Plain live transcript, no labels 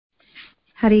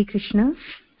Hare Krishna.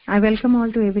 I welcome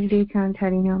all to Everyday Chant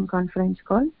Harinam conference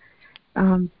call.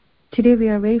 Today we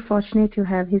are very fortunate to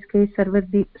have His Grace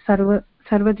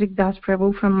Sarvadrik Das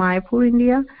Prabhu from Mayapur,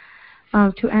 India,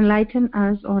 to enlighten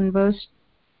us on verse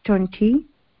 20,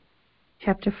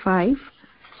 chapter 5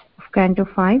 of Canto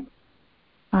 5.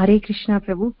 Hare Krishna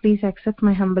Prabhu, please accept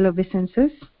my humble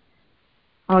obeisances.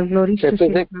 All glories to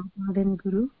Srila Prabhupada and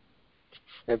Guru.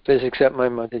 Please accept my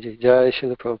Mataji. Jai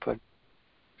Srila Prabhupada.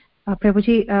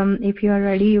 Prabhuji, if you are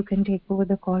ready, you can take over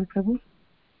the call, Prabhu.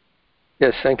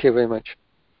 Yes, thank you very much.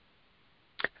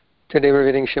 Today we're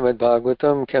reading Srimad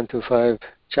Bhagavatam, Canto 5,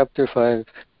 Chapter 5,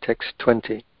 Text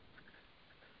 20.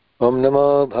 Om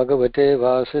Namo Bhagavate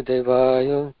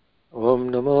Vasudevaya. Om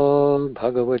Namo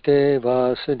Bhagavate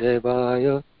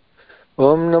Vasudevaya.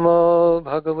 Om Namo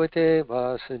Bhagavate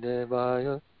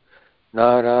Vasudevaya.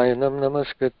 Narayanam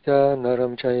Namaskritya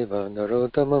Naram Chaiva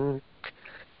Narottamam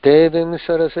Devim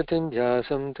Sarasatim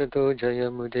Vyasam Tato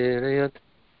Jayamudérayat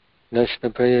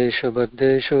Nashnapayeshu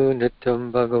Bhaddeshu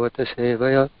Nityam Bhagavata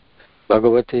Sevaya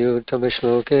Bhagavati Uttama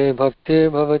Shloke Bhakti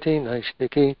Bhavati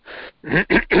Naishniki.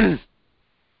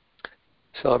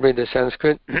 So I'll read the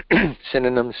Sanskrit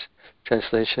synonyms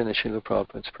translation of Srila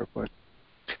Prabhupada's purport.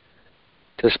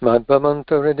 Tasmad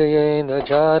Bhavanto Hridayena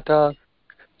Jata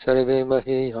Sarve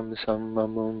Mahiyam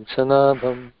Sammamum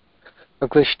Sanabham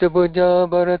Aklishta Bhuja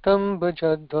Bharatam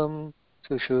Bhajadvam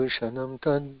Sushushanam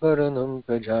Tadvaranam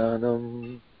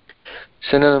Prajanam.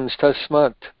 Synonyms: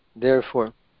 Tasmat,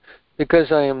 therefore,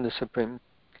 because I am the Supreme.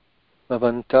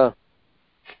 Bhavanta,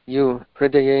 you,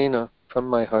 Hridayena, from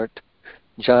my heart.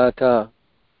 Jata,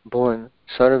 born.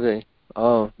 Sarve,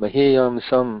 all. Mahiyam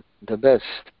Sam, the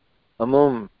best.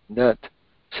 Amum, that.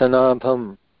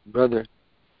 Sanabham, brother.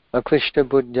 Aklishta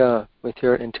Buddha, with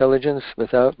your intelligence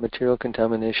without material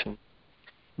contamination.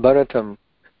 Bharatam,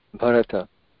 Bharata.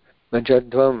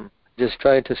 Majadvam, just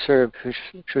try to serve.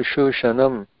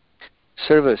 Shushushanam,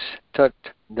 service. Tat,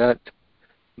 that.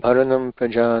 Bharanam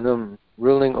Prajanam,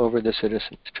 ruling over the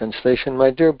citizens. Translation: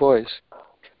 My dear boys,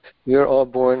 we are all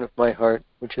born of my heart,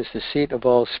 which is the seat of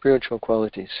all spiritual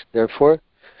qualities. Therefore,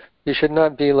 you should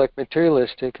not be like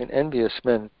materialistic and envious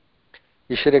men.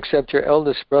 You should accept your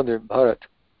eldest brother, Bharat,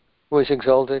 who is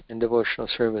exalted in devotional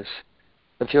service.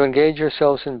 If you engage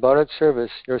yourselves in Bharat's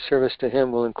service, your service to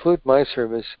him will include my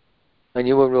service, and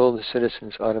you will rule the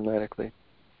citizens automatically.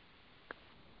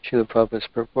 Srila Prabhupada's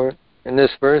purport. In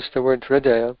this verse, the word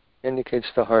Hridaya indicates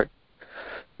the heart,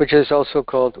 which is also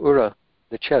called Ura,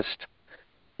 the chest.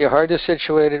 Your heart is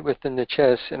situated within the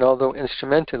chest, and although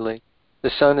instrumentally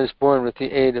the son is born with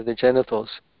the aid of the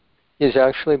genitals, he is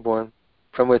actually born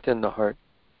from within the heart.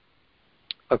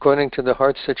 According to the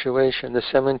heart situation, the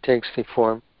semen takes the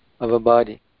form of a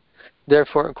body.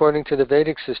 Therefore, according to the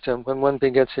Vedic system, when one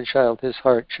begets a child, his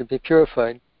heart should be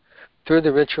purified through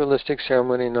the ritualistic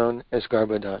ceremony known as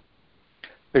Garbhodan.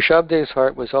 Rishabhdeva's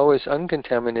heart was always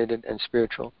uncontaminated and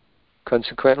spiritual.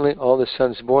 Consequently, all the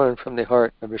sons born from the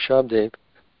heart of Rishabhdeva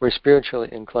were spiritually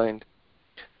inclined.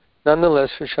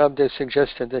 Nonetheless, Rishabhdeva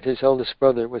suggested that his eldest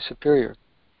brother was superior.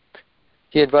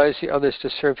 He advised the others to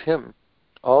serve him.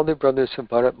 All the brothers of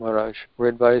Bharat Maharaj were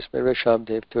advised by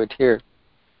Rishabhdeva to adhere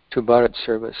to Bharat's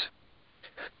service.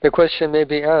 The question may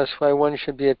be asked why one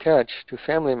should be attached to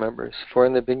family members, for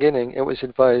in the beginning it was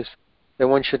advised that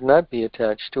one should not be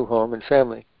attached to home and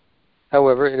family.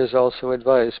 However, it is also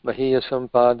advised Mahiya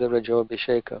Sampada Rajo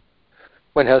Abhisheka.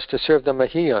 One has to serve the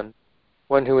Mahiyan,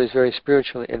 one who is very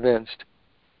spiritually advanced.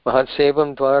 Mahat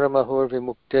Sevam Dwara Mahur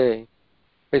Vimukte.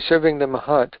 By serving the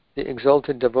Mahat, the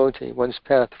exalted devotee, one's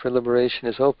path for liberation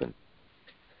is open.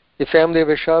 The family of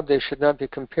Rishabhdeva should not be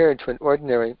compared to an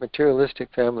ordinary materialistic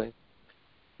family.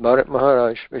 Bharat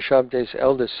Maharaj, Rishabhdeva's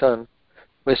eldest son,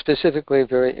 was specifically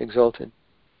very exalted.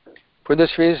 For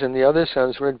this reason, the other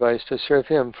sons were advised to serve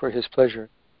him for his pleasure.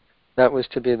 That was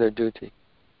to be their duty.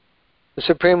 The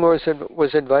Supreme Lord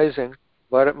was advising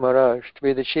Bharat Maharaj to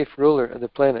be the chief ruler of the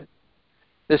planet.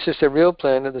 This is the real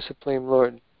plan of the Supreme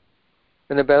Lord.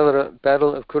 In the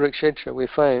battle of Kurukshetra, we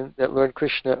find that Lord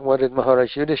Krishna wanted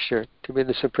Maharaj Yudhishthira to be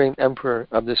the supreme emperor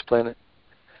of this planet.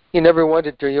 He never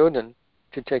wanted Duryodhana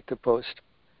to take the post.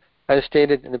 As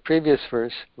stated in the previous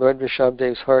verse, Lord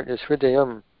Rishabhdeva's heart is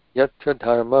Hridayam, Yatra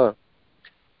Dharma.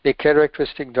 The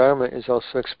characteristic Dharma is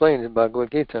also explained in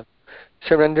Bhagavad Gita,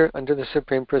 surrender unto the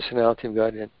Supreme Personality of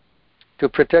Godhead. To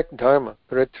protect Dharma,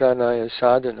 Paritranaya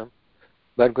Sadhanam,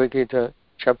 Bhagavad Gita,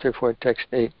 chapter 4, text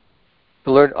 8.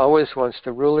 The Lord always wants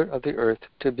the ruler of the earth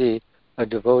to be a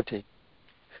devotee.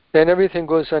 Then everything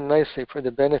goes on nicely for the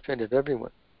benefit of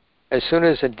everyone. As soon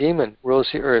as a demon rules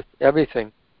the earth,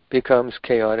 everything becomes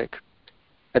chaotic.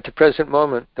 At the present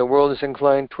moment, the world is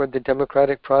inclined toward the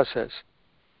democratic process.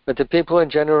 But the people in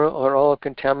general are all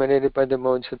contaminated by the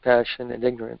modes of passion and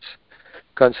ignorance.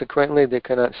 Consequently, they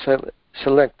cannot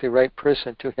select the right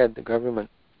person to head the government.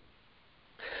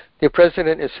 The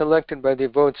president is selected by the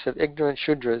votes of ignorant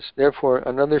Shudras. Therefore,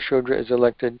 another Shudra is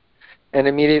elected, and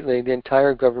immediately the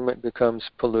entire government becomes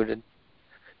polluted.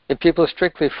 If people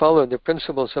strictly followed the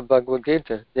principles of Bhagavad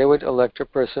Gita, they would elect a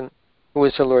person who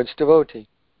is the Lord's devotee,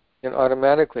 and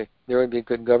automatically there would be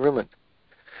good government.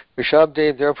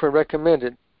 Rishabdev therefore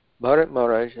recommended Bharat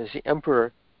Maharaj as the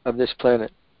emperor of this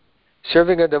planet.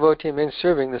 Serving a devotee means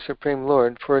serving the Supreme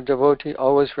Lord, for a devotee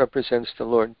always represents the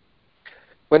Lord.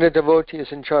 When a devotee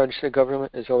is in charge, the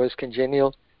government is always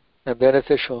congenial and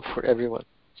beneficial for everyone.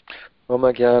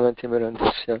 Oma Jnana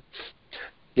Timirandasya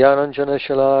Jnananjana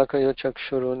Shalakaya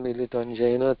Chakshurun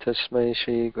Militanjena Tasmai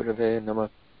Shri Gurave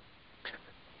Namah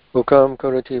Ukam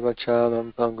Karati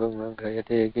Vachalam Pangam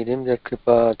Rangayate Girim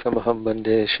Yakripa Tamaham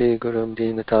Bande Shri Gurum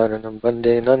Dinataranam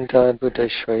Bande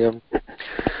Nantadbhutashvayam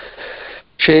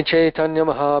Shri Chaitanya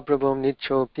Mahaprabhum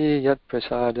Nichopi Yat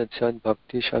Prasadat Sad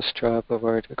Bhakti Shastra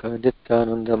Pavartaka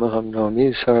Dityananda Maham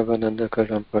Nami Sarvananda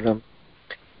Karam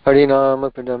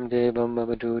Harinama Padam Devam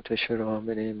Avaduta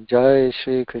Shiramanim Jai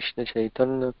Shri Krishna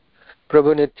Chaitanya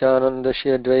Prabhu Nityananda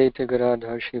Shri Advaita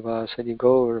Gadadhar Shivasadi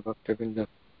Gaur Bhaktavinda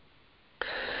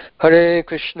Hare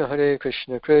Krishna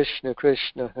Krishna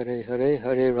Krishna Hare Hare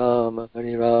Hare Rama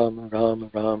Rama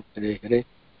Rama Hare Hare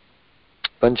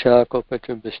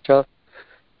Panchakopatubhishcha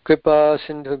Kripa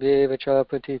Sindhubheva Cha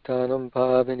Patitanam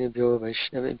Pavanibhyo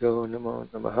Vaishnavibhyo Namo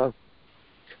Namaha.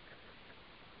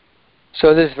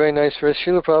 So this is very nice verse.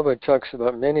 Srila Prabhupada talks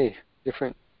about many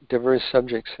different diverse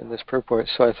subjects in this purport,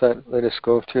 so I thought let us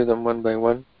go through them one by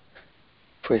one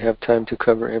if we have time to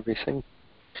cover everything.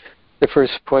 The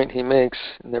first point he makes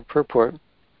in the purport,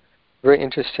 very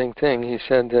interesting thing, he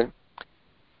said that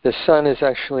the son is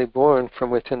actually born from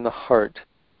within the heart,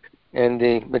 and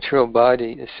the material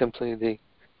body is simply the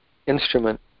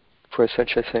instrument for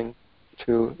such a thing,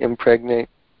 to impregnate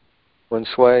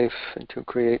one's wife and to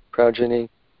create progeny.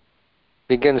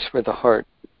 Begins with the heart.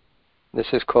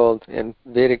 This is called, in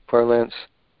Vedic parlance,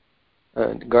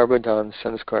 Garbhodhan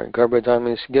Sanskar. Garbhodhan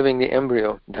means giving the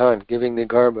embryo, dhan, giving the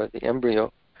garbha, the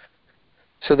embryo.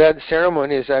 So that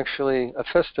ceremony is actually a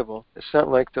festival. It's not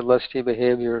like the lusty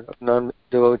behavior of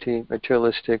non-devotee,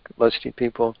 materialistic, lusty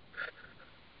people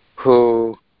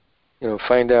who,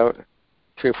 find out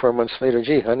 3 or 4 months later,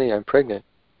 gee, honey, I'm pregnant.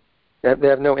 They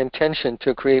have no intention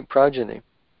to create progeny.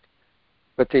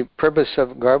 But the purpose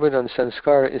of Garbhodhan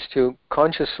Sanskar is to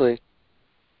consciously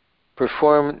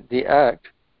perform the act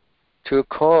to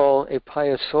call a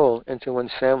pious soul into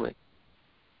one's family.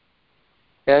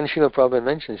 And Srila Prabhupada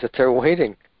mentions that they're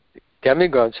waiting.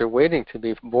 Demigods are waiting to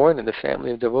be born in the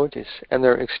family of devotees, and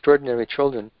they're extraordinary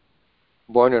children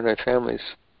born in their families.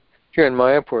 Here in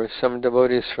Mayapur, some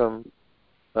devotees from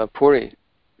Puri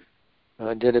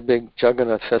did a big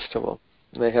Jagannath festival.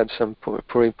 And they had some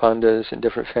Puri Pandas and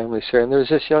different families there. And there was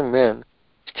this young man,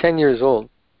 10 years old,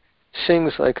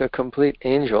 sings like a complete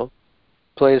angel,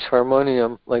 plays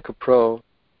harmonium like a pro,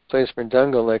 plays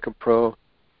mridanga like a pro,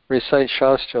 recites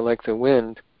Shastra like the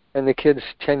wind, and the kid's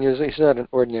 10 years old. He's not an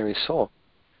ordinary soul.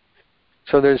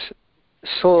 So there's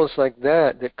souls like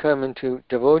that that come into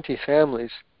devotee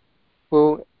families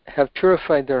who have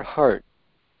purified their heart.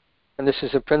 And this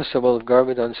is a principle of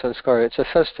Garbhodhan Sanskar. It's a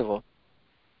festival.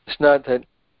 It's not that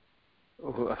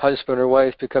a husband or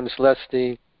wife becomes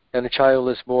lusty and a child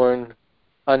is born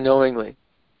unknowingly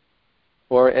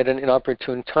or at an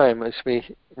inopportune time, as we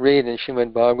read in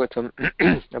Srimad Bhagavatam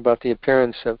about the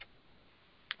appearance of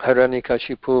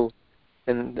Hiranyakashipu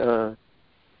and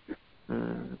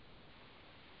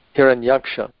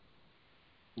Hiranyaksha.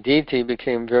 Diti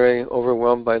became very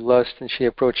overwhelmed by lust, and she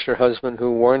approached her husband,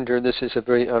 who warned her, this is a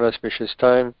very unauspicious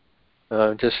time,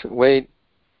 just wait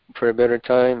for a better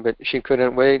time. But she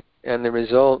couldn't wait, and the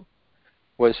result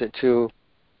was that 2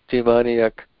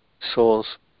 demoniac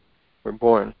souls were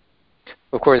born.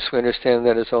 Of course, we understand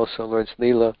that is also Lord's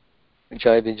Leela.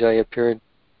 Jai Vijay appeared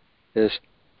as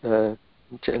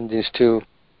these 2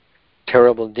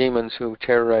 terrible demons who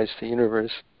terrorized the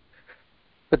universe.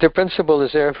 But the principle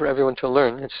is there for everyone to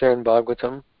learn. It's there in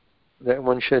Bhagavatam, that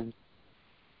one should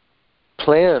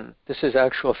plan. This is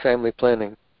actual family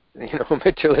planning. A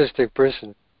materialistic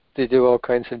person to do all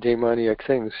kinds of demoniac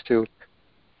things, to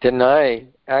deny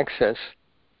access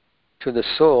to the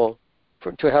soul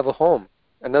to have a home.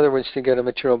 In other words, to get a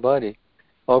material body.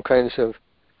 All kinds of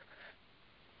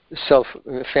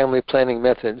family planning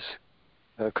methods,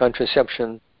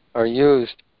 contraception are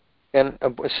used, and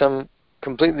some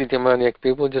completely demoniac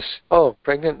people just,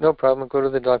 pregnant, no problem, go to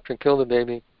the doctor, kill the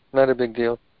baby, not a big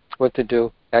deal. What to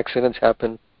do? Accidents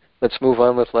happen. Let's move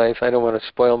on with life. I don't want to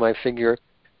spoil my figure,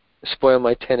 spoil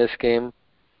my tennis game.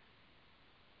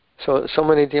 So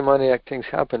many demoniac things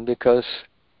happen because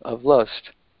of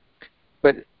lust.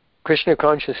 But Krishna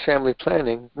conscious family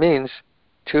planning means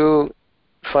to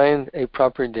find a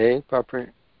proper day,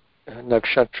 proper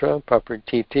nakshatra, proper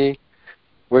tithi,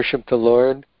 worship the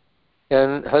Lord,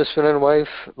 and husband and wife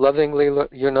lovingly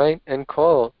unite and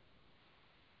call,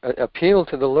 appeal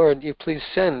to the Lord, you please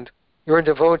send your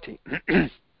devotee.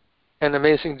 And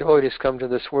amazing devotees come to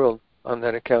this world on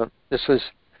that account. This was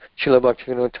Srila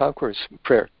Bhaktivinoda Thakur's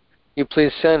prayer. You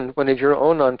please send one of your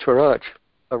own entourage,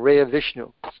 a ray of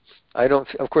Vishnu.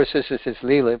 Of course this is his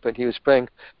Leela, but he was praying,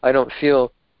 I don't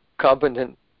feel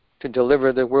competent to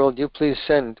deliver the world. You please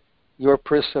send your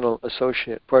personal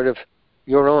associate, part of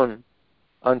your own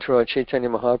entourage, Chaitanya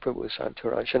Mahaprabhu's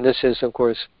entourage. And this is, of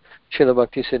course, Srila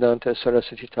Bhaktisiddhanta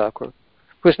Saraswati Thakur,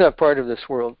 who's not part of this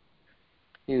world.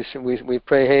 We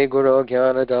pray, Hey Guru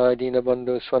Jnanada Dina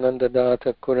Bandhu Swananda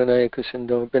Data Kuranaya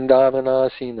Kusindo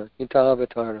Vrindavanasina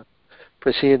Hitavatara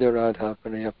Prasida Radha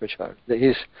Pranaya Prachar. That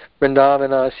he's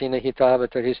Vrindavanasina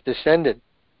Hitavatar. He's descended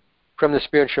from the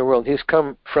spiritual world. He's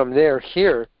come from there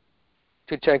here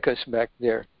to take us back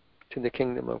there to the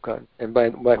kingdom of God. And by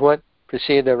what?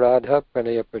 Prasida Radha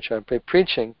Pranaya Prachar. By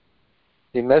preaching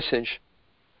the message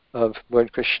of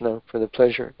Lord Krishna for the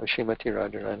pleasure of Srimati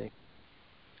Radharani.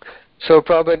 So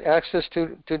Prabhupada asks us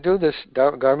to do this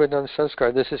Garbhadan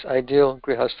Sanskar. This is ideal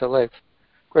Grihastha life.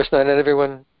 Of course, not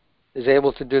everyone is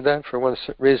able to do that for one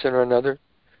reason or another.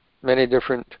 Many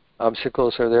different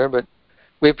obstacles are there, but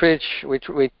we preach, we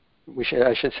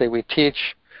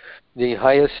teach the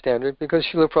highest standard because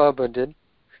Srila Prabhupada did.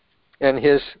 And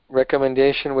his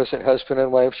recommendation was that husband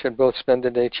and wife should both spend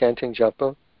the day chanting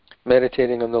japa,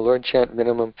 meditating on the Lord, chant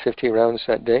minimum 50 rounds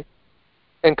that day,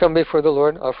 and come before the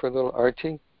Lord, offer a little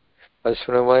arti.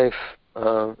 Husband and wife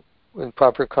with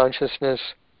proper consciousness,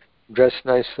 dress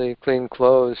nicely, clean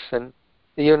clothes, and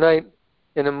they unite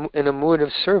in a mood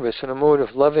of service, in a mood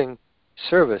of loving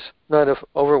service, not of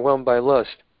overwhelmed by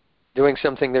lust, doing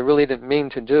something they really didn't mean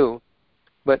to do,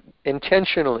 but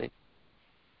intentionally,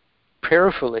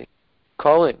 prayerfully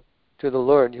calling to the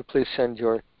Lord, you please send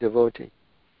your devotee.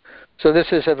 So this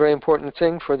is a very important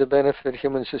thing for the benefit of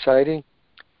human society.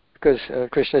 Because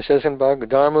Krishna says in Bhagavad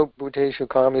Dharma Bhuteshu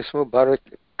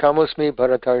Kamosmi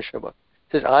Bharatarshava.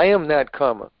 He says, I am that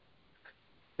Kama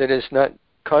that is not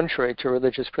contrary to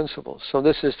religious principles. So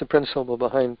this is the principle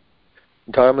behind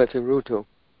Dharma Viruddha.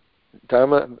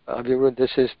 Dharma Viruddha,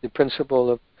 this is the principle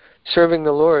of serving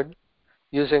the Lord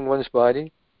using one's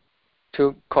body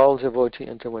to call devotee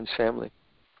into one's family.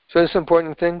 So it's an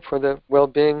important thing for the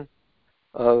well-being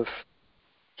of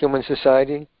human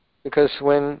society, because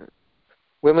when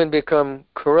women become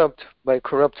corrupt by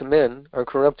corrupt men, or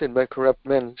corrupted by corrupt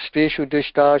men, Strishu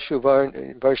Dishtashu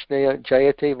Varsneya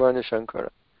Jayate Varnasankara.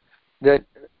 That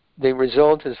the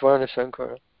result is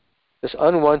Varnasankara. This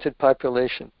unwanted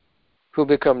population who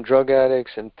become drug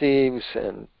addicts and thieves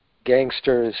and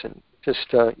gangsters and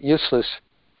just useless,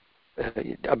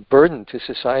 a burden to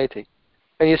society.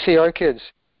 And you see our kids,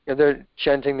 they're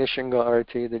chanting Nishinga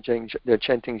Arati, they're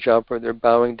chanting Japa, they're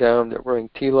bowing down, they're wearing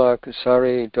tilak,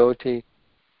 sari, dhoti,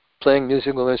 playing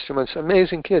musical instruments,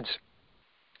 amazing kids.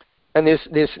 And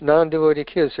these non-devotee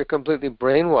kids are completely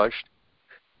brainwashed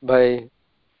by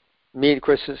media. Of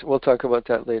course, we'll talk about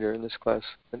that later in this class,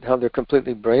 and how they're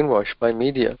completely brainwashed by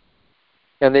media.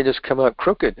 And they just come out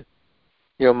crooked.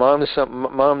 Mom's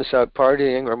out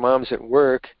partying, or mom's at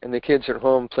work, and the kids are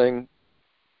home playing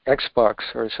Xbox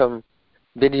or some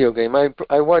video game.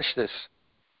 I watched this.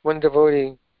 One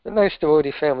devotee, a nice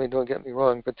devotee family, don't get me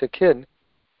wrong, but the kid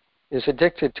is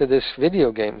addicted to this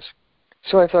video games.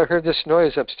 So I heard this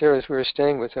noise upstairs. We were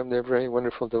staying with them. They're very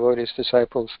wonderful devotees,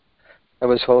 disciples of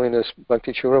His Holiness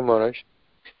Bhakti Chura Maharaj.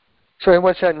 So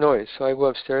what's that noise? So I go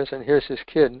upstairs, and here's this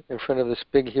kid in front of this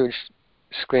big, huge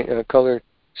screen, color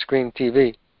screen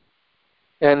TV.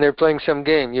 And they're playing some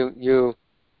game. You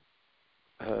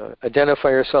identify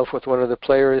yourself with one of the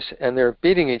players, and they're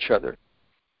beating each other.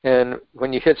 And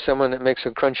when you hit someone, it makes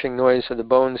a crunching noise of the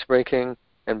bones breaking,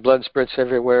 and blood spurts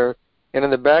everywhere. And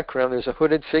in the background, there's a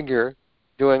hooded figure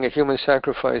doing a human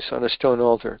sacrifice on a stone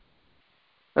altar.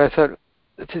 And I thought,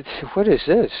 what is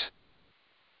this?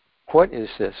 What is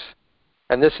this?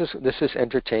 And this is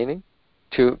entertaining,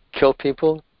 to kill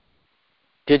people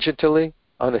digitally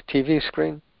on a TV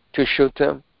screen, to shoot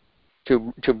them,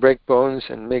 to break bones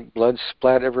and make blood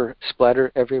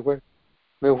splatter everywhere.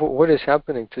 I mean, what is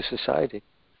happening to society?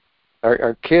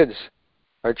 Our kids,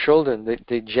 our children,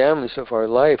 the gems of our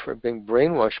life are being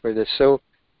brainwashed by this. So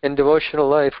in devotional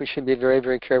life, we should be very,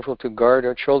 very careful to guard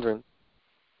our children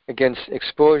against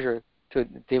exposure to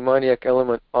the demoniac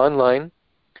element online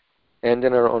and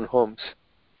in our own homes.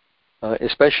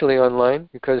 Especially online,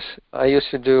 because I used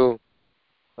to do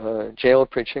jail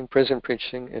preaching, prison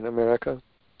preaching in America,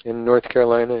 in North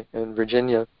Carolina and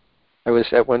Virginia. I was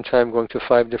at one time going to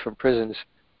 5 different prisons,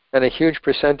 and a huge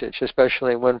percentage,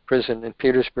 especially in one prison in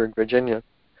Petersburg, Virginia,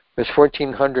 there's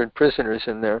 1,400 prisoners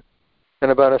in there,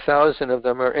 and about 1,000 of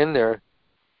them are in there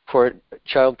for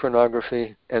child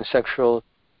pornography and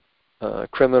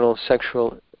criminal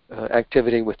sexual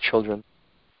activity with children.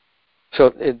 So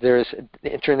the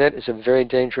internet is a very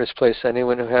dangerous place.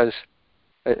 Anyone who has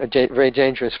a very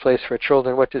dangerous place for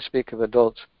children, what to speak of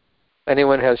adults.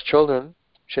 Anyone who has children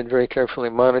should very carefully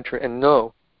monitor and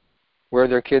know where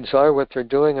their kids are, what they're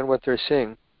doing, and what they're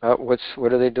seeing. What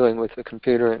are they doing with the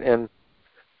computer, and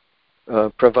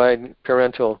provide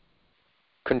parental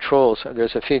controls.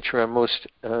 There's a feature on most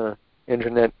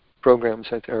internet programs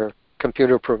or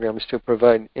computer programs to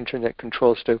provide internet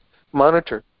controls to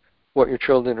monitor what your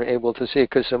children are able to see,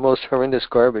 because the most horrendous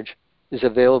garbage is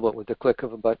available with the click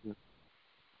of a button.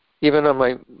 Even on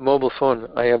my mobile phone,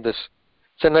 I have this.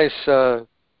 It's a nice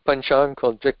panchang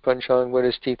called Drik Panchang. What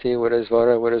is Titi? What is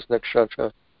Vara? What is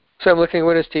Nakshatra? So I'm looking,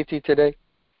 what is Titi today?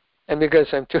 And because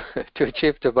I'm too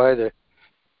cheap to buy the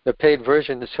paid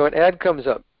version, so an ad comes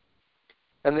up.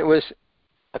 And it was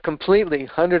a completely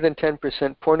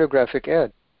 110% pornographic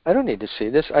ad. I don't need to see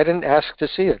this. I didn't ask to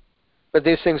see it. But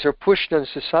these things are pushed on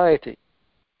society.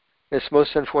 It's the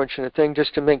most unfortunate thing,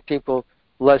 just to make people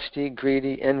lusty,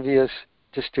 greedy, envious,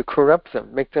 just to corrupt them,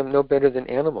 make them no better than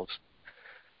animals.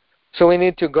 So we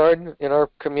need to guard in our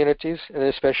communities, and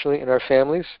especially in our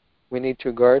families. We need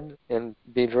to guard and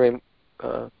be very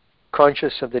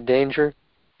conscious of the danger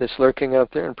that's lurking out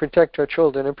there, and protect our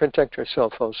children and protect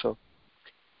ourselves also.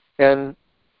 And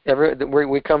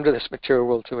we come to this material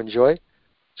world to enjoy.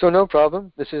 So no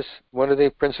problem. This is one of the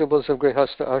principles of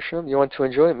Grihastha Ashram. You want to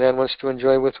enjoy. Man wants to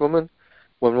enjoy with woman.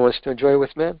 Woman wants to enjoy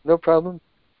with man. No problem.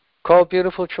 Call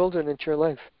beautiful children into your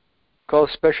life. Call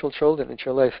special children into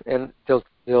your life, and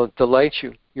they'll delight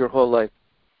you your whole life.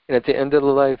 And at the end of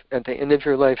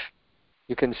your life,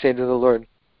 you can say to the Lord,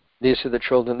 these are the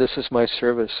children. This is my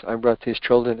service. I brought these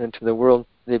children into the world.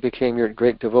 They became your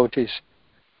great devotees,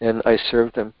 and I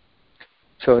served them.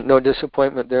 So no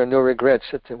disappointment there, no regrets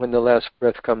when the last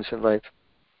breath comes in life.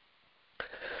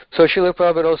 So Srila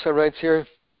Prabhupada also writes here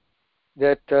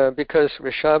that because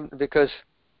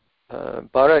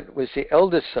Bharat was the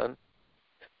eldest son,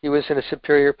 he was in a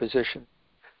superior position.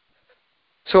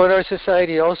 So in our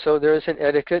society also, there is an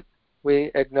etiquette. We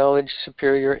acknowledge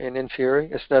superior and inferior.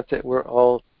 It's not that we're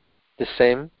all the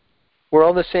same. We're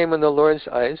all the same in the Lord's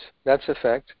eyes. That's a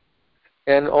fact.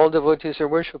 And all devotees are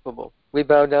worshipable. We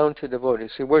bow down to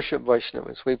devotees. We worship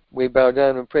Vaishnavas. We bow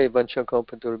down and pray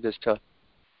Vanchakalpatarubhyascha,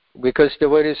 because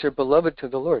devotees are beloved to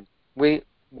the Lord. We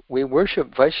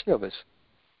worship Vaishnavas.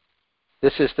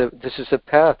 This is the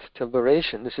path to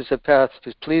liberation. This is the path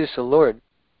to please the Lord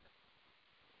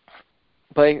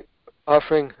by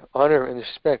offering honor and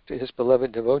respect to His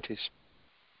beloved devotees.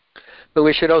 But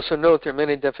we should also note there are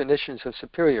many definitions of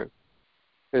superior.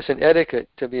 There's an etiquette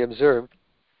to be observed.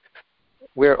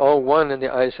 We're all one in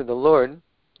the eyes of the Lord,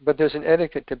 but there's an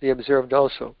etiquette to be observed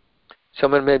also.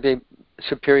 Someone may be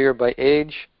superior by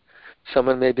age,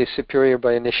 someone may be superior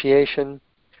by initiation,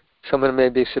 someone may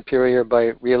be superior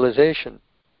by realization,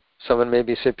 someone may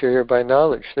be superior by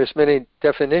knowledge. There's many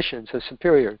definitions of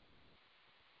superior.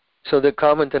 So the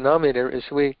common denominator is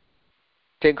we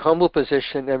take humble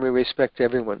position and we respect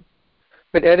everyone.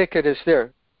 But etiquette is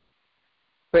there.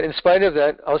 But in spite of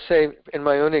that, I'll say in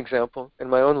my own example, in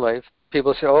my own life,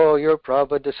 people say, oh, you're a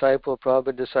Prabhupada disciple,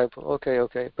 Prabhupada disciple.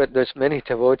 Okay. But there's many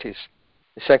devotees,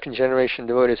 the second generation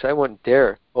devotees. I won't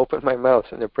dare open my mouth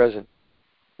in their presence.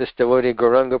 This devotee,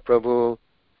 Gauranga Prabhu,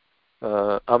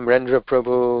 Amrendra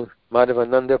Prabhu,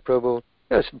 Madhavananda Prabhu,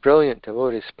 there's brilliant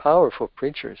devotees, powerful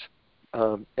preachers,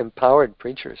 empowered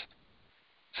preachers.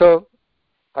 So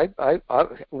I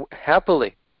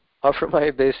happily offer my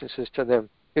obeisances to them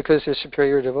because they're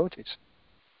superior devotees.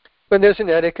 But there's an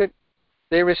etiquette.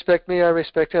 They respect me, I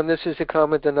respect them. This is the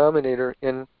common denominator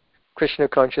in Krishna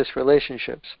conscious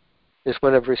relationships. Is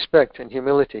one of respect and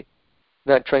humility,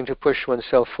 not trying to push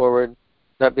oneself forward,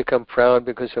 not become proud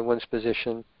because of one's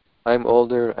position. I'm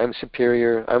older, I'm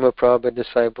superior, I'm a Prabhupada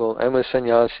disciple, I'm a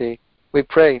sannyasi. We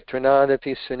pray,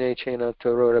 Trinadapi Sunechena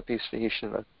Tororapi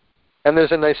Sahishana. And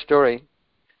there's a nice story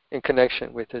in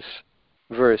connection with this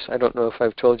verse. I don't know if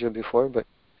I've told you before, but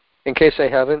in case I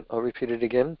haven't, I'll repeat it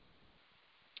again.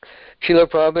 Srila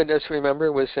Prabhupada, as you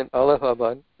remember, was in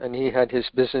Allahabad, and he had his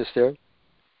business there.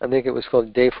 I think it was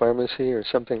called Day Pharmacy or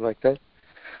something like that.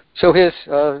 So his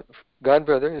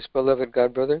godbrother, his beloved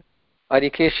godbrother,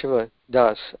 Adikeshava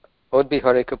Das,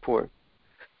 Odbihari Kapoor,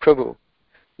 Prabhu,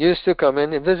 used to come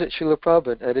in and visit Srila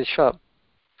Prabhupada at his shop.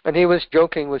 And he was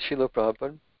joking with Srila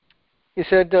Prabhupada. He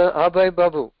said, Abhay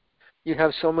Babu, you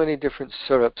have so many different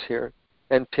syrups here,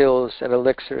 and pills, and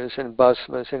elixirs, and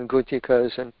basmas, and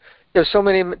gutikas, and there's so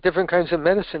many different kinds of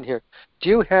medicine here. Do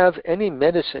you have any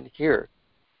medicine here?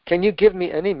 Can you give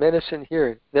me any medicine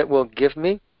here that will give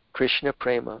me Krishna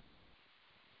Prema?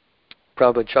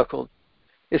 Prabhupada chuckled.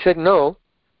 He said, no,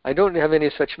 I don't have any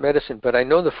such medicine, but I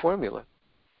know the formula.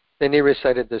 Then he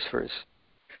recited this verse.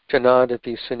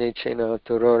 Chanadapi sunechena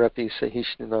tororapi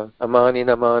sahishnana amani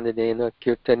namanadena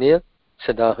kirtaniya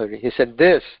sadahari. He said,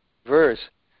 this verse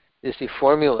is the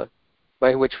formula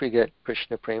by which we get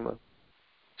Krishna Prema.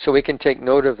 So we can take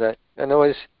note of that. And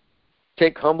always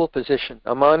take humble position.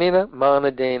 Amanina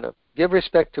manadena. Give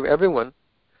respect to everyone,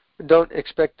 but don't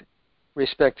expect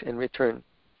respect in return.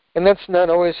 And that's not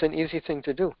always an easy thing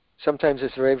to do. Sometimes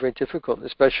it's very, very difficult,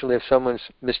 especially if someone's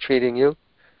mistreating you.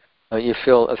 You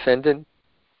feel offended.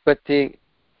 But the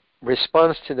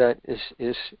response to that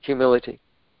is humility.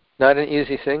 Not an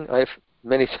easy thing. I've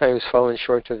many times fallen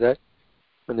short of that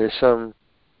when there's some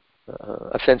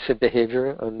offensive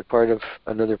behavior on the part of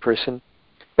another person.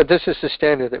 But this is the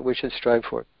standard that we should strive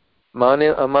for.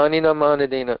 Amanina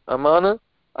manadena. Amana,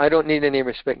 I don't need any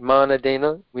respect.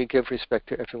 Manadena, we give respect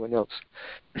to everyone else.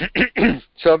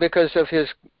 So because of his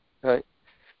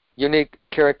unique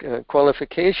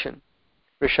qualification,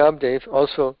 Rishabdev,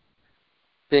 also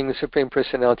being the Supreme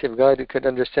Personality of God, could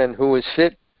understand who was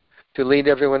fit to lead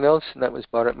everyone else, and that was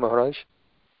Bharat Maharaj.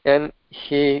 And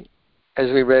he,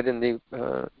 as we read in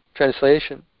the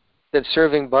translation, that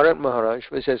serving Bharat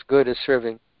Maharaj was as good as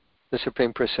serving the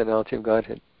Supreme Personality of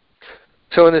Godhead.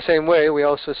 So in the same way, we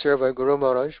also serve our Guru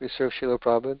Maharaj. We serve Srila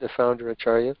Prabhupada, the founder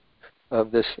Acharya of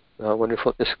this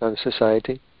wonderful ISKCON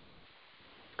society.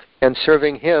 And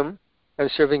serving him,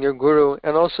 and serving your Guru,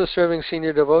 and also serving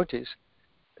senior devotees,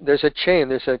 there's a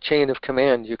chain of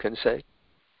command, you can say,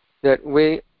 that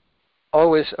we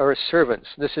always are servants.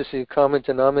 This is the common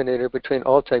denominator between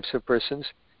all types of persons.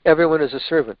 Everyone is a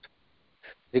servant.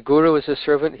 The Guru is a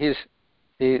servant. He's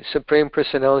the Supreme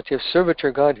Personality of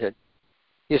Servitor Godhead.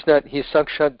 He's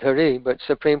Sakshat Dhari, but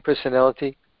Supreme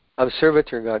Personality of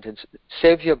Servitor Godhead.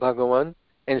 Sevya Bhagavan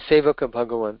and Sevaka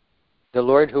Bhagavan. The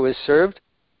Lord who is served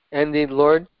and the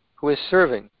Lord who is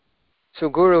serving. So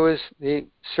Guru is the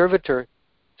Servitor,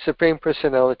 Supreme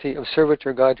Personality of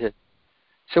Servitor Godhead.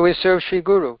 So we serve Sri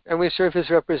Guru, and we serve his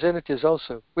representatives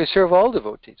also. We serve all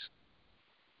devotees.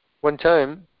 One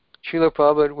time, Srila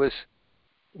Prabhupada was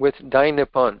with Dai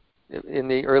Nippon. In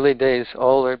the early days,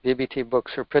 all our BBT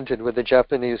books are printed with a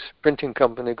Japanese printing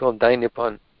company called Dai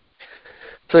Nippon.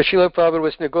 So Srila Prabhupada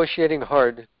was negotiating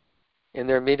hard in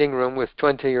their meeting room with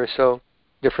 20 or so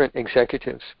different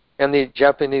executives. And the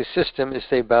Japanese system is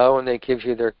they bow and they give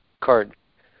you their card.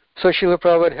 So Srila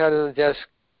Prabhupada had on the desk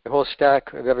a whole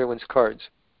stack of everyone's cards.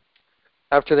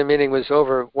 After the meeting was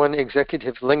over, one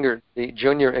executive lingered, the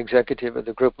junior executive of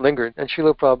the group lingered, and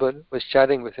Srila Prabhupada was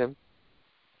chatting with him.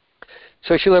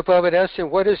 So Srila Prabhupada asked him,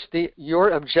 what is your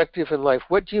objective in life?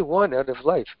 What do you want out of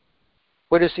life?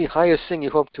 What is the highest thing you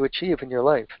hope to achieve in your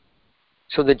life?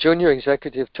 So the junior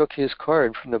executive took his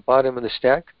card from the bottom of the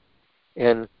stack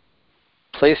and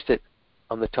placed it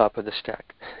on the top of the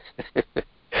stack.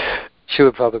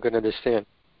 Srila Prabhupada could understand.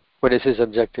 What is his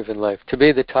objective in life? To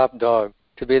be the top dog,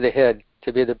 to be the head,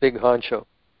 to be the big honcho,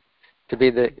 to be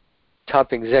the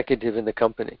top executive in the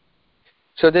company.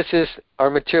 So this is our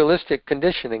materialistic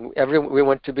conditioning. We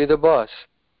want to be the boss.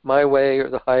 My way or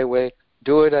the highway.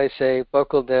 Do what I say.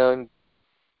 Buckle down.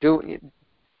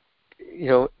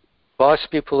 Boss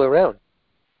people around.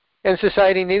 And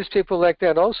society needs people like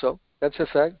that also. That's a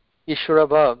fact. Ishvara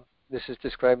Bhav. This is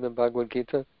described in Bhagavad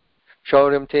Gita.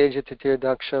 Shauram teja tatir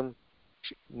daksham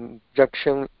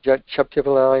jaksham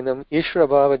chaptyapalayanam Ishvara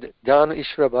Bhava dana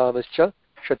Ishvara Bhavascha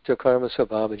shatya karma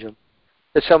sabhavajam.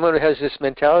 That someone who has this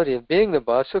mentality of being the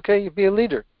boss, okay, you be a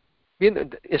leader.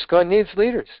 ISKCON needs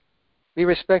leaders. We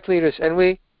respect leaders, and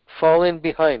we fall in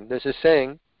behind. There's a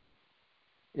saying,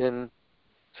 in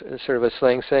sort of a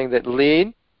slang saying, that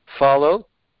lead, follow,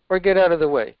 or get out of the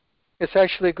way. It's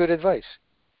actually good advice.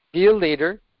 Be a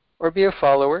leader, or be a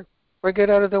follower, or get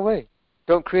out of the way.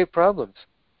 Don't create problems.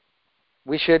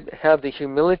 We should have the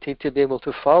humility to be able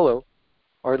to follow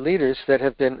our leaders that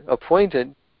have been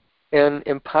appointed and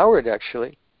empowered,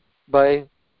 actually, by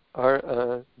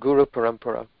our Guru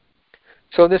Parampara.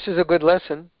 So this is a good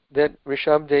lesson that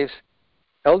Rishabdev's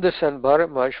eldest son, Bharat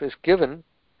Maharaj, was given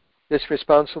this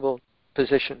responsible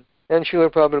position. And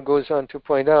Srila Prabhupada goes on to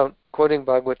point out, quoting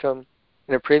Bhagavatam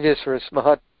in a previous verse,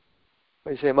 Mahat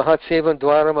Sevan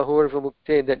Dwara Mahur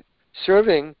Vimukte, that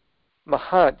serving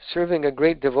Mahat, serving a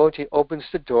great devotee, opens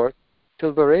the door to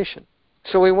liberation.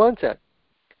 So we want that.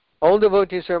 All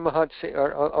devotees are Mahat,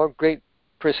 are great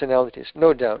personalities,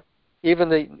 no doubt. Even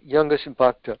the youngest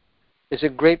Bhakta is a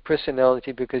great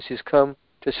personality because he's come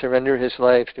to surrender his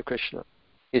life to Krishna.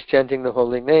 He's chanting the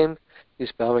holy name,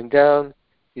 he's bowing down,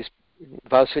 he's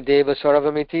Vasudeva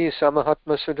Saravamiti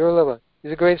Samahatma Sudurlava.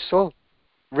 He's a great soul,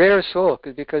 rare soul,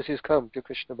 because he's come to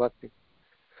Krishna Bhakti.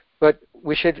 But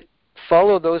we should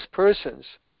follow those persons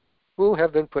who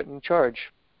have been put in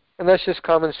charge. And that's just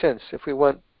common sense. If we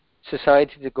want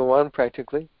society to go on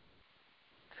practically,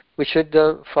 we should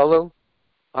follow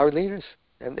our leaders.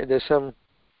 And there's some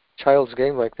child's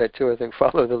game like that too, I think,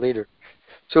 follow the leader.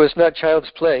 So it's not child's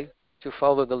play to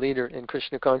follow the leader in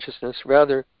Krishna consciousness.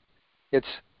 Rather, it's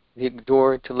the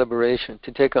door to liberation,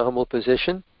 to take a humble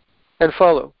position and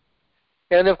follow.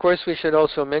 And of course, we should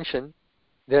also mention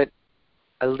that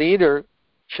a leader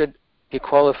should be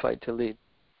qualified to lead.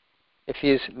 If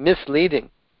he is misleading,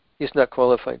 he's not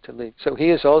qualified to lead. So he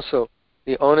is also,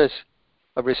 the onus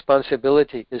of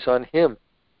responsibility is on him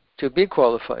to be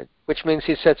qualified, which means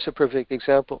he sets a perfect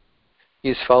example.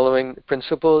 He's following the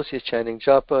principles, he's chanting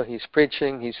japa, he's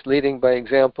preaching, he's leading by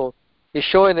example. He's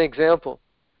showing an example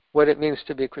what it means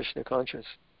to be Krishna conscious.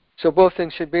 So both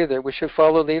things should be there. We should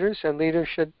follow leaders, and leaders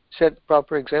should set the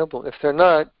proper example. If they're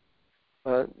not,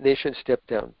 they should step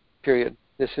down, period.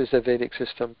 This is the Vedic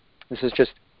system. This is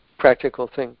just a practical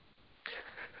thing.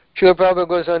 Srila Prabhupada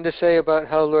goes on to say about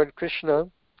how Lord Krishna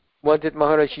wanted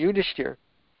Maharaj Yudhishthira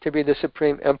to be the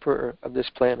supreme emperor of this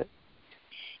planet.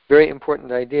 Very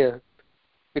important idea,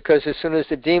 because as soon as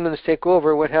the demons take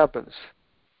over, what happens?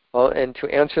 And to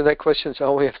answer that question,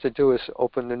 all we have to do is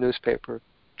open the newspaper,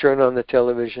 turn on the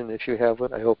television if you have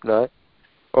one, I hope not,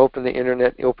 or open the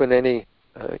internet, open any,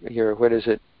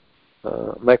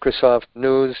 Microsoft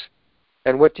News,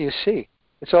 and what do you see?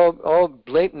 It's all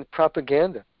blatant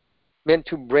propaganda, meant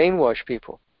to brainwash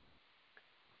people,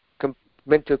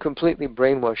 meant to completely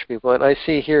brainwash people. And I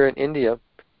see here in India,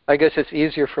 I guess it's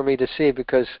easier for me to see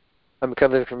because I'm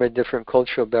coming from a different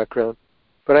cultural background,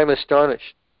 but I'm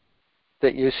astonished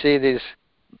that you see these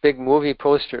big movie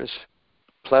posters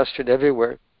plastered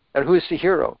everywhere. And who's the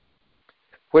hero?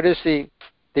 What is the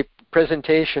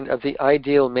presentation of the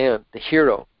ideal man, the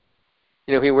hero?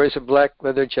 You know, he wears a black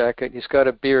leather jacket, he's got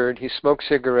a beard, he smokes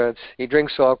cigarettes, he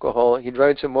drinks alcohol, he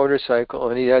rides a motorcycle,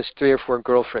 and he has 3 or 4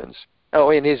 girlfriends. Oh,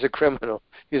 and he's a criminal.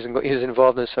 He's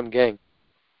involved in some gang.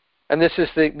 And this is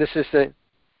the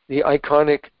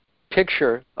iconic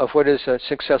picture of what is a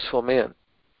successful man.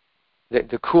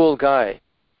 The cool guy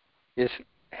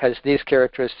has these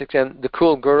characteristics, and the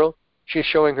cool girl, she's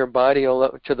showing her body all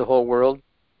up to the whole world,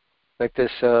 like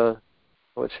this.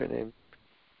 What's her name?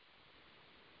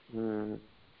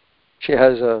 She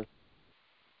has a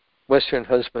Western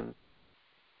husband,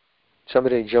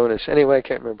 somebody Jonas. Anyway, I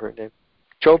can't remember her name.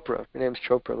 Chopra. Her name's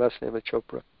Chopra. Last name is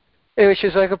Chopra. Anyway,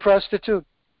 she's like a prostitute,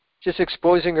 just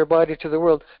exposing her body to the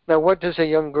world. Now, what does a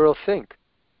young girl think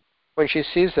when she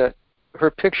sees that? Her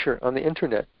picture on the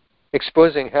internet,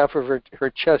 exposing half of her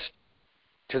chest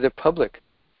to the public,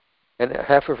 and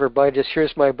half of her body, just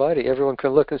here's my body. Everyone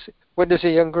can look and see. What does a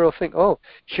young girl think? Oh,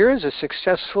 here's a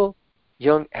successful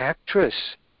young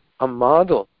actress, a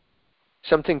model,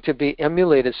 something to be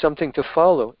emulated, something to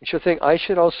follow. And she'll think, I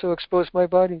should also expose my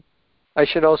body. I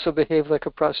should also behave like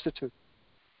a prostitute.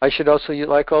 I should also,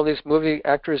 like all these movie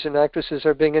actors and actresses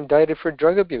are being indicted for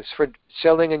drug abuse, for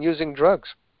selling and using drugs.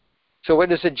 So what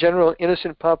does the general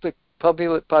innocent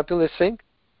populace think?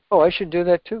 Oh, I should do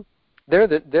that too. They're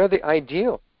the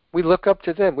ideal. We look up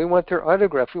to them. We want their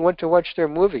autograph. We want to watch their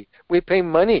movie. We pay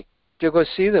money to go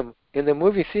see them in the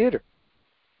movie theater.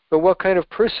 But what kind of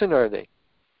person are they?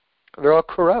 They're all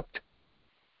corrupt,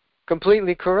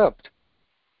 completely corrupt.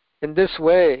 In this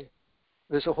way,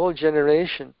 there's a whole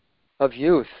generation of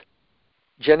youth,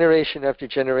 generation after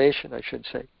generation, I should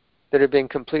say, that are being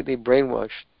completely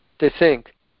brainwashed to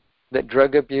think that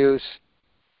drug abuse,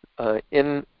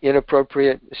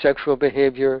 inappropriate sexual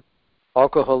behavior,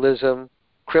 alcoholism,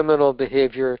 criminal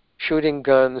behavior, shooting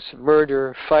guns,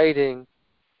 murder, fighting,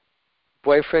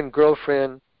 boyfriend,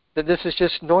 girlfriend, that this is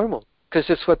just normal because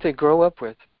it's what they grow up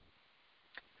with.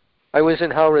 I was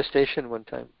in Howrah Station one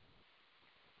time,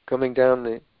 coming down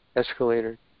the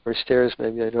escalator, or stairs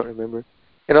maybe, I don't remember.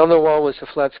 And on the wall was a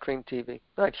flat screen TV.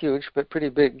 Not huge, but pretty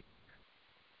big.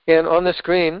 And on the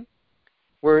screen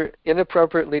were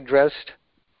inappropriately dressed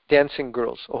dancing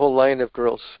girls, a whole line of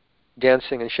girls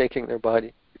dancing and shaking their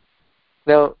body.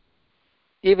 Now,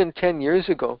 even 10 years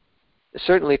ago,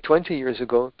 certainly 20 years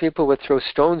ago, people would throw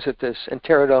stones at this and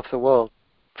tear it off the wall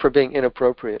for being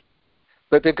inappropriate.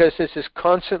 But because this is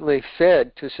constantly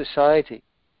fed to society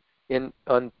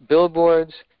on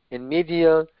billboards, in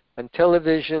media, on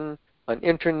television, on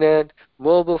internet,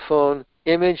 mobile phone,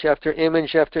 image after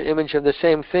image after image of the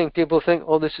same thing, people think,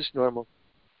 oh, this is normal.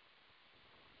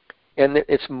 And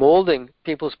it's molding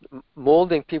people's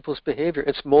behavior.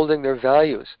 It's molding their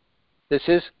values. This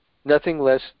is nothing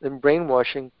less than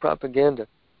brainwashing propaganda.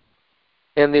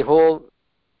 And the whole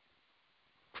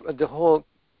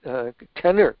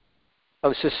tenor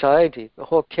of society, the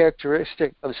whole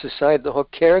characteristic of society, the whole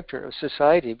character of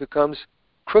society becomes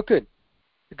crooked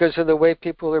because of the way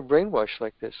people are brainwashed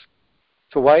like this.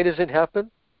 So why does it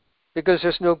happen? Because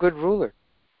there's no good ruler.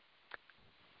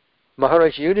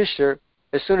 Maharaj Yudhishthira,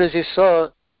 as soon as he saw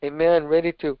a man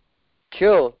ready to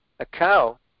kill a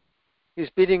cow, he's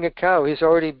beating a cow. He's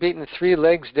already beaten 3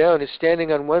 legs down. He's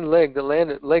standing on one leg, the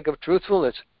leg of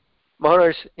truthfulness.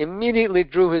 Maharaj immediately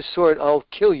drew his sword. I'll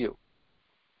kill you.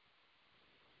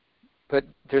 But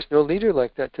there's no leader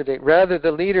like that today. Rather,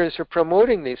 the leaders are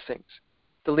promoting these things.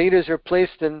 The leaders are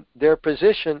placed in their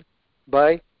position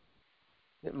by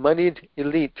moneyed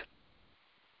elite.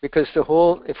 Because the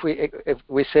whole, if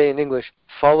we say in English,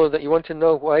 follow the, you want to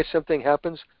know why something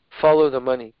happens? Follow the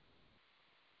money.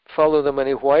 Follow the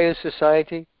money. Why is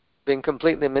society being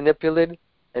completely manipulated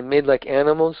and made like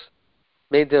animals?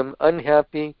 Made them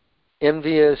unhappy,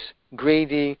 envious,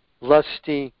 greedy,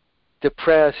 lusty,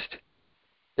 depressed.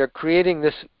 They're creating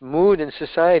this mood in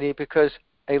society because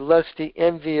a lusty,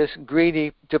 envious,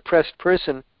 greedy, depressed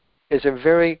person is a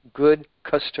very good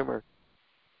customer.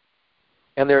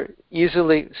 And they're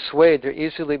easily swayed, they're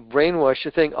easily brainwashed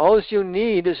to think all you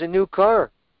need is a new car.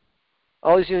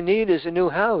 All you need is a new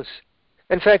house.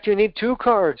 In fact, you need 2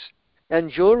 cars,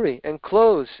 and jewelry, and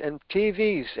clothes, and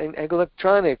TVs, and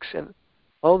electronics, and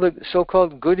all the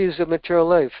so-called goodies of material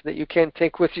life that you can't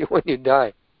take with you when you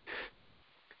die.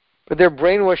 But they're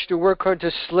brainwashed to work hard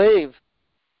to slave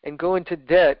and go into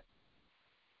debt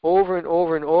over and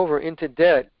over and over into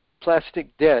debt,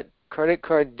 plastic debt, credit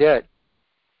card debt,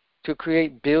 to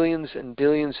create billions and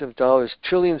billions of dollars,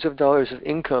 trillions of dollars of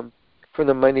income for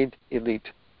the moneyed elite.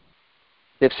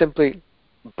 They've simply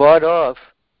bought off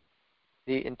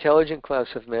the intelligent class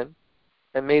of men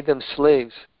and made them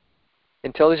slaves.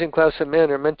 Intelligent class of men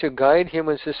are meant to guide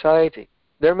human society.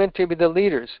 They're meant to be the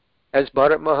leaders. As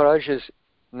Bharat Maharaj is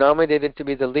nominated to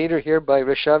be the leader here by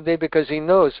Rishabdev because he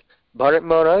knows, Bharat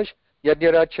Maharaj,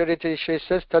 yadyaracharite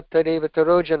shesas tattareva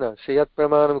tarojana sayat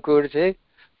pramanam kurte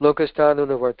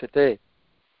lokasthanunavartate.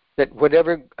 That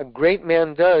whatever a great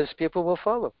man does, people will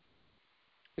follow.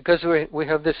 Because we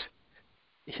have this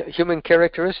human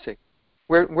characteristic.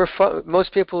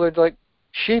 Most people are like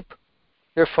sheep.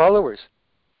 They're followers.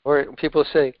 Or people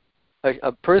say,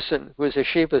 a person who is a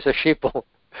sheep is a sheeple.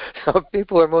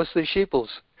 People are mostly sheeples.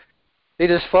 They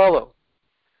just follow.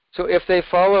 So if they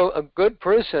follow a good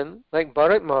person like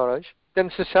Bharat Maharaj,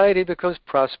 then society becomes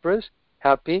prosperous,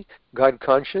 happy,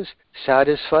 God-conscious,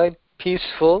 satisfied,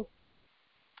 peaceful.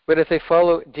 But if they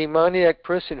follow a demoniac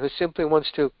person who simply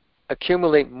wants to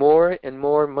accumulate more and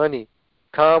more money,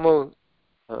 what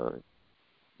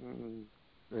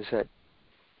is that?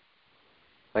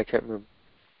 I can't remember.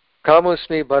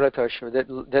 Kamosmi Bharatashva,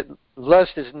 that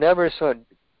lust is never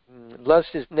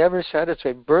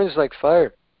satisfied, burns like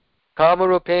fire.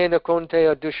 Kamarupena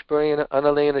konteya dushparena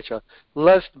analenacha.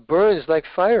 Lust burns like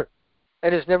fire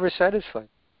and is never satisfied.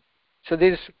 So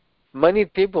these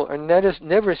moneyed people are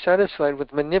never satisfied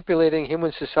with manipulating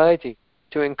human society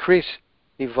to increase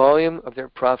the volume of their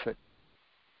profit.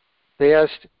 They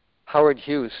asked Howard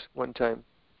Hughes one time,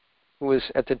 who was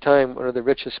at the time one of the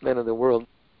richest men in the world.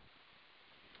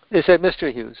 They said,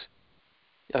 Mr. Hughes,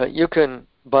 you can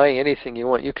buy anything you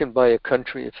want. You can buy a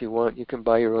country if you want. You can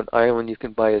buy your own island. You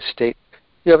can buy a state.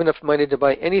 You have enough money to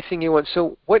buy anything you want.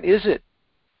 So what is it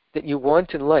that you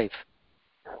want in life?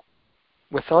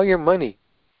 With all your money,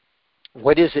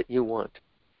 what is it you want?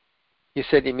 He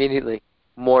said immediately,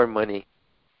 more money.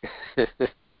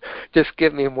 Just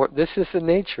give me more. This is the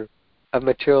nature of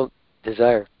material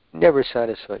desire. Never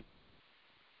satisfied.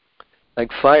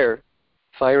 Like fire.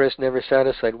 Fire is never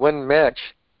satisfied. One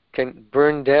match can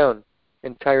burn down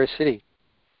an entire city.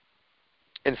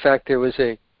 In fact, there was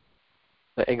an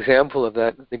example of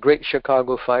that, the Great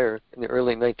Chicago Fire in the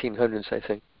early 1900s, I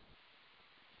think.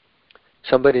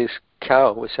 Somebody's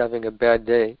cow was having a bad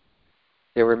day.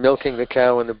 They were milking the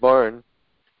cow in the barn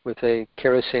with a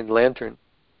kerosene lantern,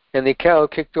 and the cow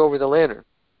kicked over the lantern.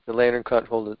 The lantern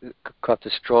caught the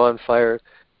straw on fire.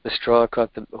 The straw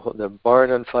caught the barn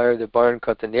on fire. The barn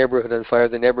caught the neighborhood on fire.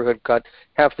 The neighborhood caught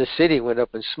half the city, went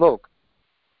up in smoke.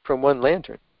 from one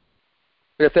lantern.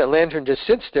 But if that lantern just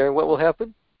sits there, what will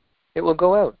happen? It will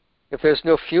go out. If there's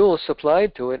no fuel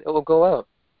supplied to it, it will go out.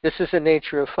 This is the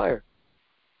nature of fire.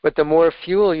 But the more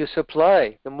fuel you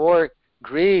supply, the more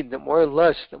greed, the more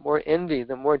lust, the more envy,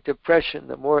 the more depression,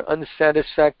 the more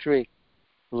unsatisfactory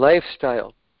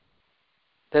lifestyle,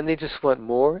 then they just want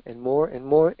more and more and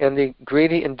more. And the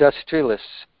greedy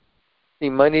industrialists, the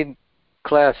moneyed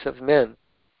class of men,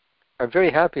 are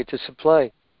very happy to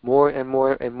supply more and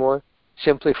more and more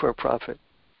simply for a profit.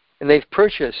 And they've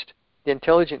purchased the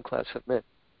intelligent class of men.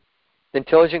 The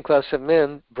intelligent class of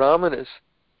men, brahmanas,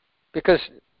 because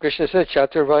Krishna said,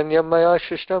 Chaturvanyam maya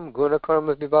shishtam guna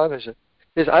karma vibhagasa.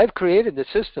 Is I've created the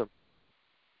system.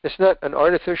 It's not an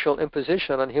artificial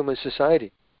imposition on human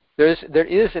society. There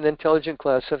is an intelligent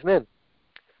class of men.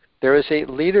 There is a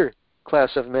leader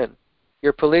class of men.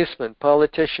 Your policemen,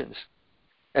 politicians,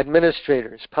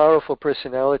 administrators, powerful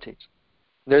personalities.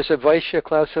 There's a Vaishya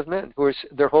class of men who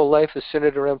their whole life is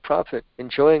centered around profit,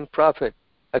 enjoying profit,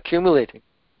 accumulating.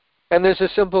 And there's a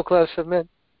simple class of men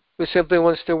who simply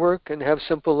wants to work and have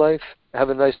simple life, have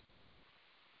a nice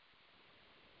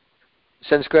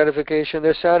sense gratification.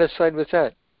 They're satisfied with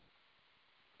that.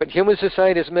 But human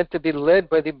society is meant to be led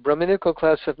by the Brahminical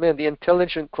class of men, the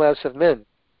intelligent class of men.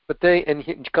 But they, in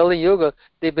Kali Yuga,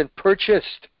 they've been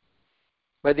purchased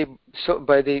by the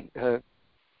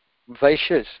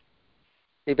Vaishyas.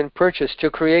 They've been purchased to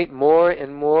create more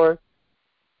and more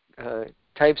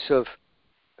types of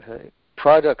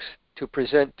products to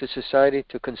present to society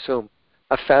to consume.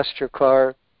 A faster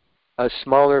car, a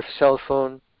smaller cell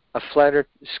phone, a flatter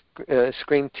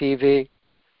screen TV,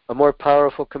 a more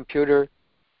powerful computer.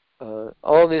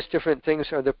 All these different things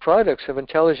are the products of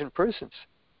intelligent persons.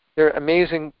 They're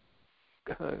amazing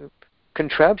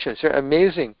contraptions. They're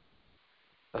amazing.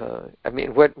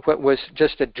 What was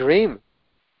just a dream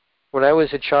when I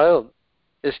was a child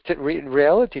is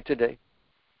reality today.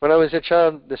 When I was a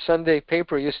child, the Sunday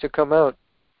paper used to come out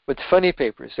with funny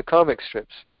papers, the comic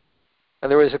strips. And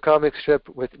there was a comic strip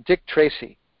with Dick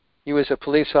Tracy. He was a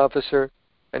police officer,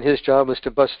 and his job was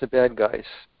to bust the bad guys.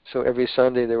 So every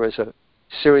Sunday there was a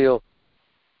serial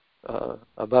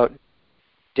about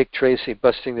Dick Tracy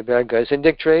busting the bad guys. And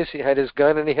Dick Tracy had his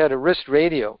gun, and he had a wrist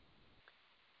radio.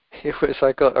 It was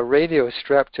like a radio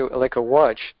strapped to like a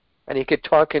watch, and he could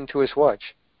talk into his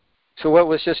watch. So what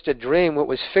was just a dream, what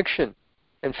was fiction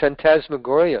and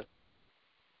phantasmagoria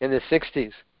in the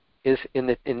 60s is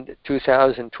in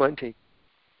 2020,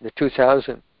 the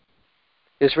 2000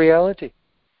 is reality.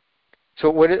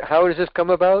 So how does this come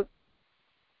about?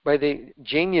 By the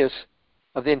genius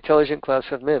of the intelligent class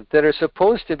of men that are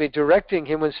supposed to be directing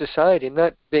human society,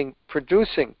 not being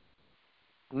producing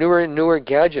newer and newer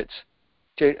gadgets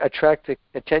to attract the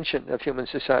attention of human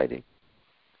society.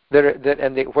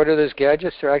 What are those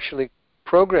gadgets? They're actually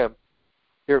programmed.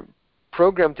 They're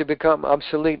programmed to become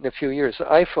obsolete in a few years. The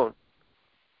iPhone,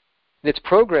 it's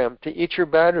programmed to eat your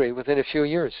battery within a few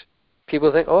years.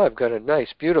 People think, oh, I've got a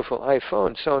nice, beautiful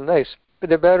iPhone, so nice. But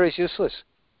the battery's useless,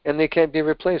 and they can't be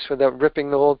replaced without ripping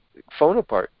the whole phone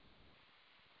apart.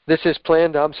 This is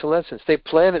planned obsolescence. They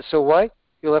plan it, so why?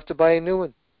 You'll have to buy a new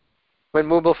one. When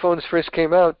mobile phones first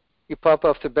came out, you pop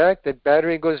off the back, the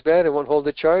battery goes bad, it won't hold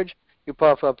the charge. You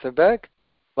pop up the back,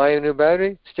 buy a new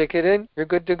battery, stick it in, you're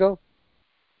good to go.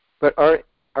 But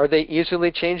are they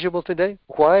easily changeable today?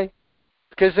 Why?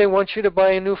 Because they want you to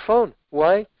buy a new phone.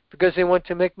 Why? Because they want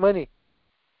to make money.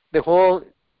 The whole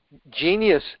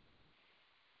genius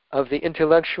of the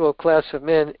intellectual class of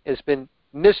men has been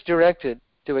misdirected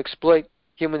to exploit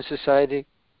human society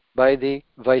by the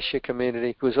Vaishya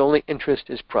community, whose only interest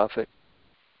is profit.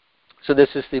 So this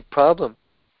is the problem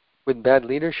with bad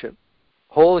leadership.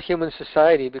 Whole human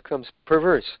society becomes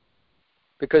perverse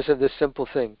because of this simple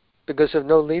thing, because of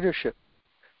no leadership.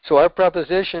 So our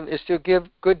proposition is to give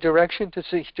good direction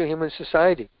to human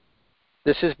society.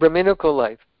 This is Brahminical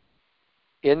life.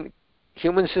 In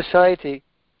human society,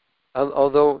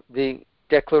 although the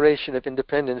Declaration of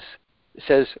Independence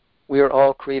says we are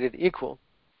all created equal,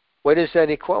 what is that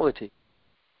equality?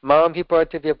 Mam hi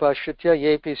parthivya pashyatya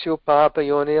yepi su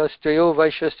papayoneya strayo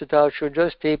vaishyastata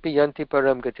shudras tepi yanti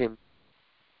param gatim.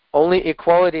 Only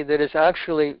equality that is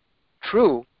actually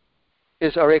true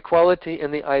is our equality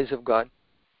in the eyes of God.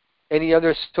 Any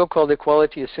other so-called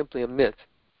equality is simply a myth.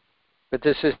 But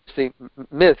this is the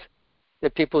myth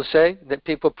that people say, that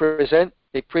people present.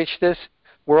 They preach this.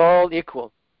 We're all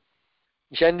equal.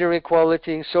 Gender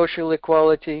equality, social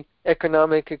equality,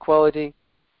 economic equality.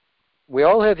 We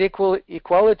all have equal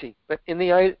equality, but in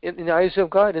the eyes of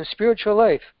God, in spiritual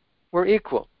life, we're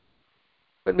equal.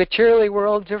 But materially, we're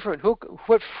all different.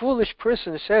 What foolish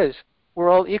person says we're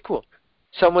all equal?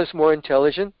 Someone's more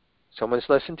intelligent, someone's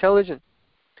less intelligent.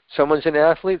 Someone's an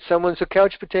athlete, someone's a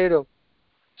couch potato.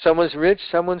 Someone's rich,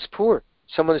 someone's poor.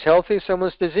 Someone's healthy,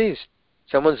 someone's diseased.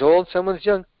 Someone's old, someone's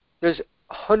young. There's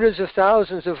hundreds of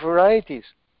thousands of varieties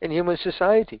in human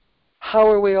society. How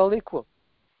are we all equal?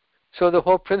 So the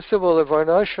whole principle of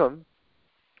Varnashram,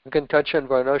 we can touch on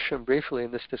Varnashram briefly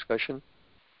in this discussion.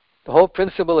 The whole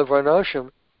principle of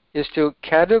Varnashram is to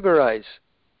categorize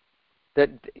that,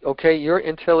 okay, you're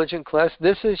intelligent class,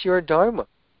 this is your dharma,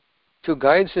 to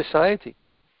guide society.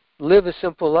 Live a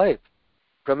simple life.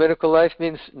 Brahminical life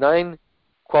means 9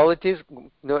 qualities,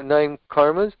 9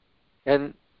 karmas,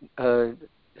 and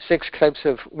 6 types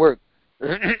of work.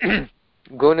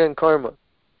 Guna and karma.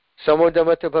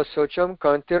 Samodamata bhasocham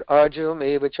kantir arjavam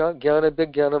evacha jnana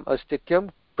vijnanam astikyam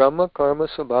brahma karma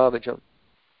subhavajam.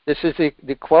 This is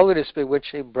the qualities by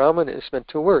which a Brahmana is meant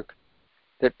to work.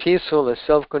 That peacefulness,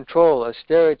 self-control,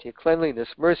 austerity, cleanliness,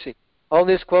 mercy, all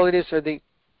these qualities are the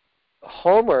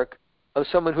hallmark of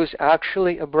someone who's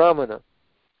actually a Brahmana.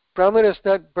 Brahmana is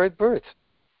not by birth.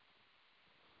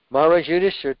 Maharaj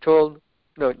Yudhishthira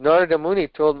Narada Muni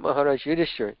told Maharaj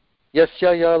Yudhishthira,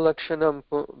 Yasya ya lakshanam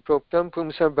proktam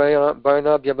pumsar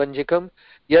barnabhyabanjikam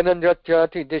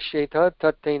yanandratyati dishetha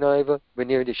tattenaiva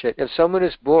vinirdishet. If someone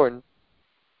is born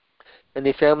in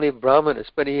the family of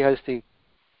Brahmanas, but he has the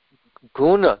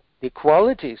guna, the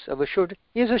qualities of a Shudra,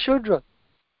 he is a Shudra.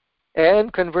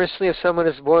 And conversely, if someone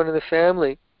is born in the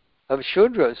family of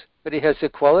Shudras, but he has the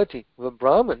quality of a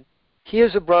Brahman, he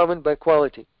is a Brahman by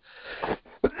quality.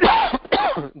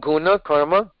 Guna,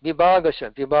 karma,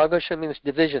 vibhagasha. Vibhagasha means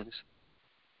divisions,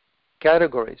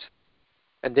 categories.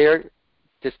 And they are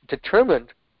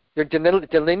determined, they're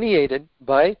delineated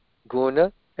by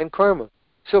guna and karma.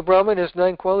 So Brahman has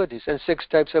 9 qualities and 6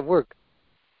 types of work.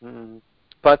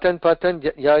 Patan,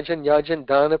 yajan,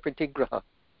 dana, pratigraha.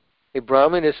 A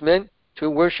Brahmin is meant to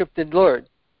worship the Lord,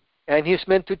 and he's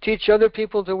meant to teach other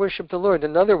people to worship the Lord.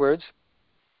 In other words,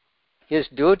 his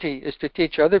duty is to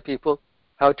teach other people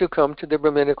how to come to the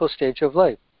Brahminical stage of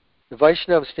life, the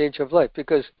Vaishnava stage of life,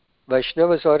 because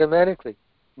Vaishnava is automatically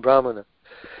Brahmana.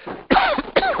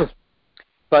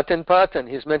 Patan,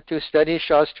 he's meant to study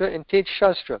Shastra and teach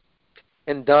Shastra.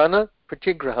 And Dana,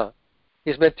 pratigraha,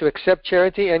 he's meant to accept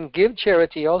charity and give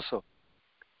charity also.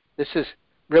 This is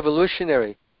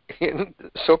revolutionary in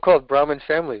so-called Brahmin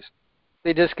families.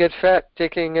 They just get fat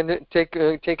taking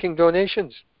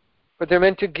donations. But they're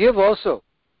meant to give also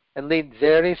and lead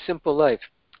very simple life.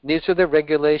 These are the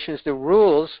regulations, the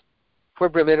rules for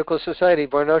Brahminical society.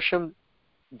 Varnashram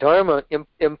Dharma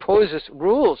imposes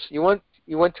rules. You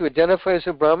want to identify as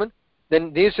a Brahmin?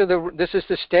 Then this is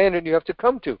the standard you have to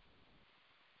come to.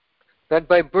 Not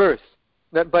by birth,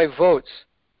 not by votes,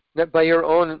 not by your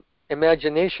own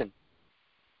imagination.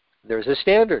 There's a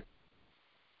standard.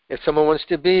 If someone wants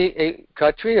to be a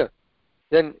Kshatriya,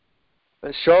 then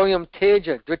Shoyam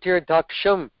Teja, Dvitir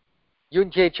Daksham,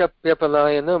 Yujye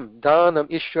Chapyapalayanam, Dhanam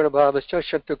Ishvara Bhavascha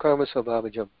Shatru Karma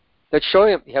Svabhavajam. That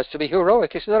Shoyam, he has to be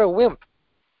heroic. He's not a wimp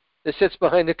that sits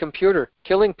behind a computer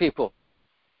killing people,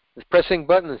 pressing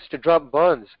buttons to drop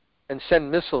bombs and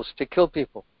send missiles to kill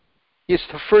people. He's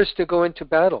the first to go into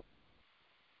battle.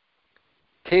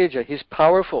 Teja, he's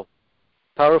powerful.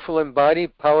 Powerful in body,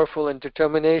 powerful in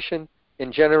determination,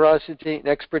 in generosity, in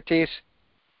expertise.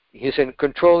 He's a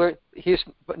controller. He's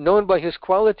known by his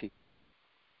quality.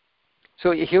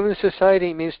 So human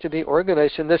society means to be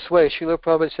organized in this way. Srila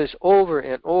Prabhupada says over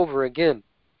and over again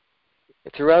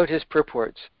throughout his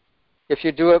purports. If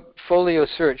you do a folio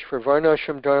search for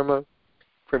Varnashram Dharma,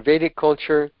 for Vedic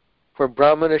culture, for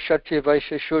Brahmana, Kshatriya,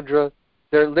 Vaishya, Shudra,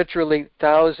 there are literally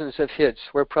thousands of hits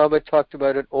where Prabhupada talked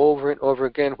about it over and over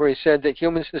again, where he said that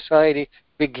human society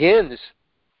begins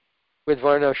with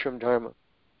Varnashram Dharma.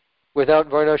 Without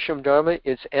Varnashram Dharma,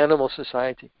 it's animal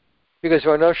society. Because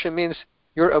Varnashram means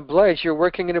you're obliged, you're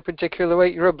working in a particular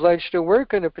way, you're obliged to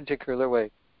work in a particular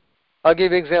way. I'll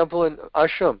give you an example in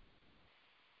ashram.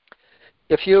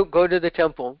 If you go to the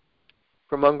temple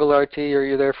for Mangalarti or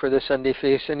you're there for the Sunday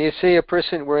feast and you see a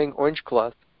person wearing orange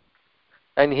cloth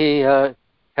and he has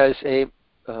a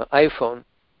iPhone,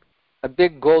 a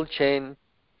big gold chain,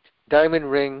 diamond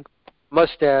ring,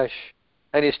 mustache,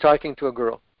 and he's talking to a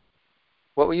girl,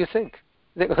 what will you think?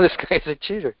 You think, oh, this guy's a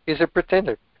cheater. He's a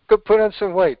pretender. Go put on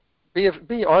some white.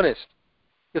 Be honest.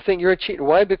 You think you're a cheater.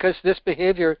 Why? Because this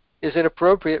behavior is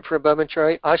inappropriate for a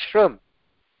brahmachari ashram.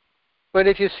 But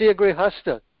if you see a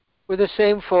grihasta with the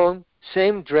same phone,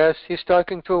 same dress, he's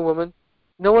talking to a woman,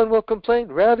 no one will complain.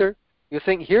 Rather, you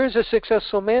think, here's a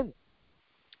successful man,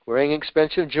 wearing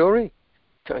expensive jewelry,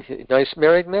 nice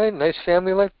married man, nice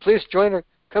family life. Please join her.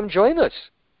 Come join us.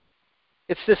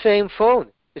 It's the same phone.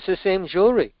 It's the same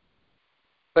jewelry.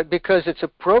 But because it's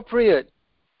appropriate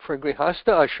for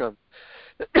Grihastha ashram,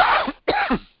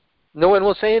 no one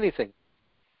will say anything.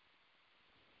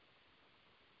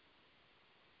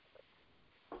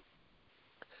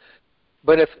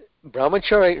 But if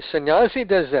brahmachari sannyasi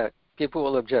does that, people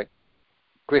will object.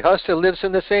 Grihastha lives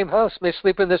in the same house, may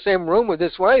sleep in the same room with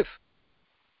his wife.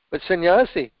 But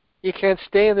sannyasi, he can't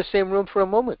stay in the same room for a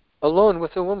moment, alone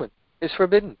with a woman. It's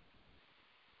forbidden.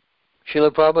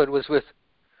 Srila Prabhupada was with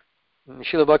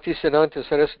Srila Bhaktisiddhanta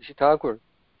Saraswati Thakur.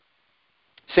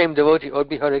 Same devotee,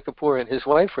 Odbihari Kapoor, and his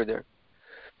wife were there.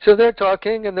 So they're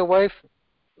talking, and the wife,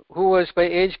 who was by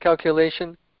age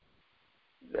calculation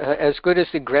as good as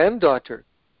the granddaughter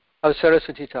of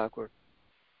Saraswati Thakur,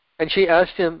 and she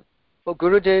asked him, "Oh,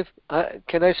 Gurudev,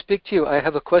 can I speak to you? I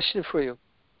have a question for you."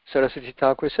 Saraswati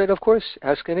Thakur said, "Of course,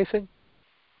 ask anything."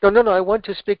 No, I want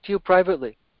to speak to you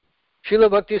privately." Srila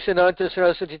Bhaktisiddhanta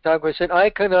Saraswati Thakur said, "I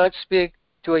cannot speak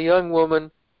to a young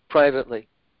woman privately."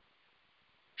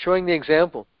 Showing the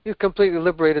example. He's a completely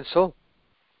liberated soul.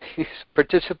 He's a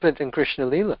participant in Krishna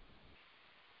Lila.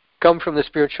 Come from the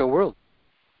spiritual world.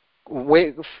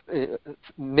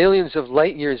 Millions of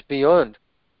light years beyond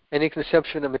any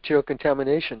conception of material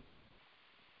contamination.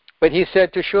 But he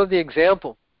said, to show the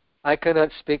example, I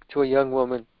cannot speak to a young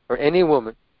woman or any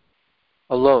woman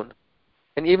alone.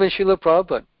 And even Srila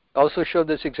Prabhupada also showed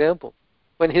this example.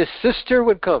 When his sister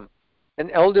would come,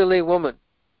 an elderly woman,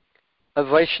 a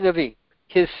Vaishnavi,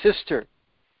 his sister,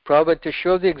 Prabhupada, to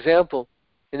show the example,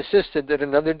 insisted that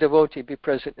another devotee be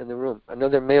present in the room,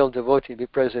 another male devotee be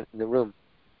present in the room,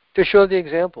 to show the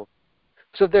example.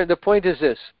 So the point is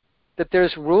this, that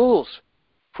there's rules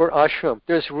for ashram,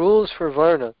 there's rules for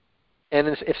varna, and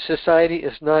if society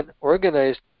is not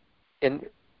organized in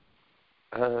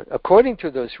according to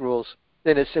those rules,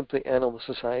 then it's simply animal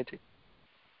society.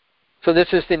 So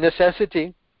this is the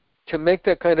necessity to make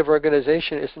that kind of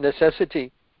organization, is the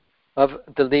necessity of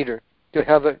the leader, to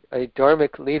have a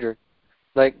dharmic leader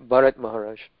like Bharat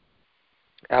Maharaj,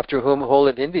 after whom whole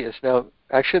of India is now.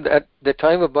 Actually, at the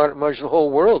time of Bharat Maharaj, the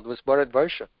whole world was Bharat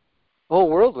Varsha. The whole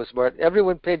world was Bharat.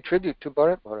 Everyone paid tribute to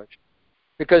Bharat Maharaj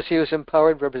because he was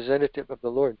empowered representative of the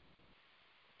Lord.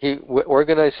 He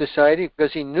organized society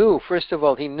because he knew, first of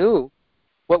all, he knew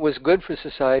what was good for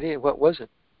society and what wasn't.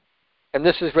 And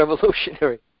this is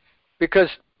revolutionary, because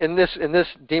in this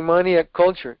demoniac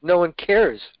culture, no one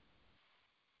cares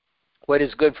what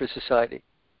is good for society.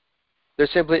 They're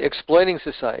simply exploiting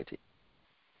society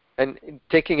and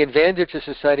taking advantage of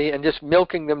society and just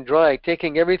milking them dry,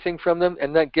 taking everything from them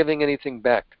and not giving anything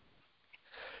back.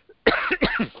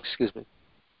 Excuse me.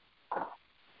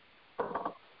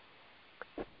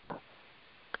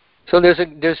 So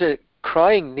there's a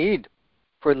crying need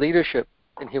for leadership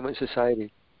in human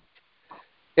society.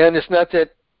 And it's not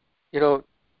that,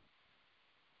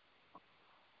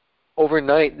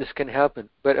 overnight this can happen,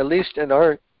 but at least in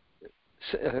our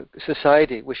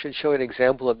society, we should show an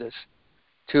example of this,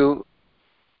 to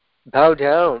bow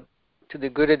down to the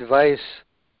good advice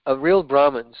of real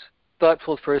Brahmins,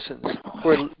 thoughtful persons,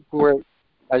 who are,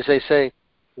 as they say,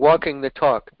 walking the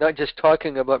talk, not just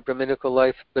talking about Brahminical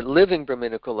life, but living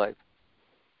Brahminical life.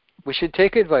 We should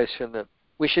take advice from them.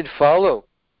 We should follow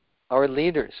our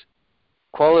leaders,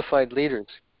 qualified leaders.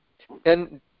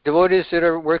 And devotees that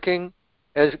are working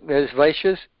as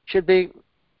Vaishyas should be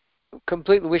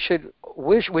completely, we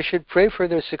should pray for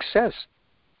their success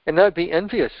and not be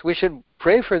envious. We should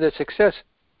pray for their success.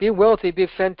 Be wealthy, be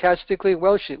fantastically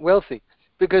wealthy,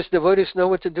 because devotees know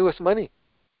what to do with money.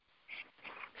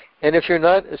 And if you're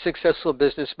not a successful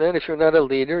businessman, if you're not a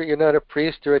leader, you're not a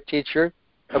priest or a teacher,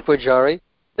 a pujari,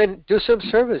 then do some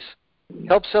service.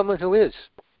 Help someone who is.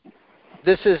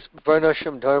 This is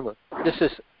Varnashram Dharma. This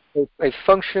is a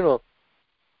functional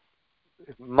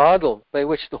model by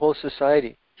which the whole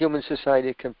society, human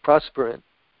society, can prosper in.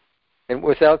 And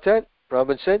without that,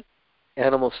 Prabhupada said,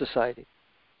 animal society.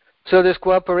 So there's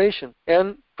cooperation.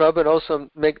 And Prabhupada also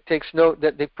takes note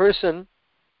that the person,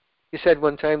 he said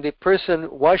one time, the person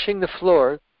washing the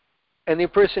floor and the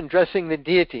person dressing the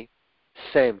deity,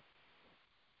 same.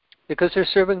 Because they're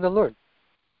serving the Lord.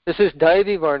 This is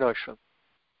Daivi Varnashram,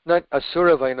 not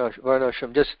Asura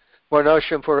Varnashram, just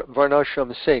Varnashram for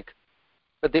Varnashram's sake.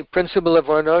 But the principle of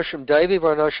Varnashram, Daivi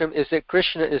Varnashram, is that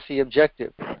Krishna is the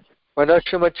objective.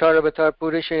 Varnashrama Charavatar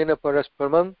Purishena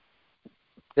Parasparamam,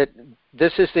 that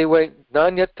this is the way,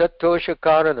 Nanyat Tattosha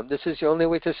Karanam, this is the only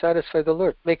way to satisfy the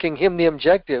Lord, making Him the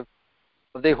objective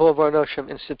of the whole Varnashram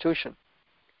institution.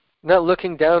 Not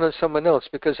looking down on someone else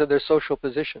because of their social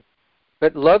position,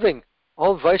 but loving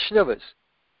all Vaishnavas.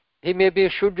 He may be a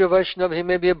Shudra Vaishnava, he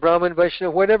may be a Brahmin Vaishnava,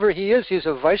 whatever he is, he's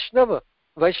a Vaishnava,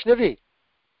 Vaishnavi.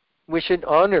 we should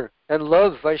honor and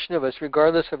love Vaishnavas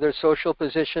regardless of their social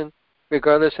position,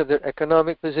 regardless of their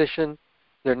economic position,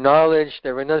 their knowledge,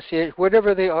 their renunciation,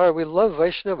 whatever they are. We love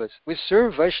Vaishnavas. We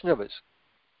serve Vaishnavas.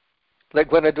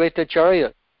 Like when Advaita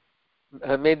Acharya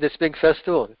made this big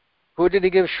festival, who did he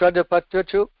give Shraddha Patra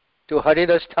to? To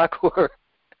Haridas Thakur.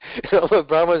 All the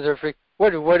Brahmins are freaked.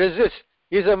 What is this?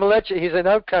 He's a Malacha, he's an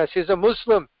outcast, he's a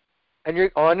Muslim, and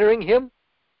you're honoring him?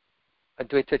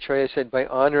 Advaita Acharya said, by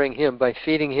honoring him, by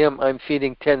feeding him, I'm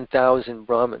feeding 10,000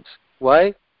 Brahmins.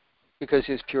 Why? Because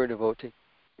he's pure devotee.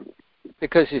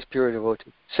 Because he's pure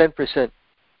devotee. 100%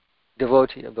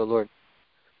 devotee of the Lord.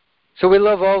 So we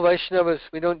love all Vaishnavas.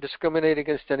 We don't discriminate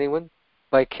against anyone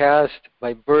by caste,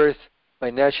 by birth, by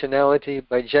nationality,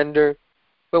 by gender.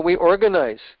 But we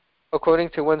organize according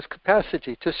to one's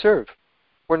capacity to serve.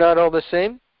 We're not all the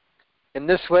same. In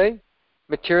this way,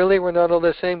 materially we're not all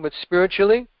the same, but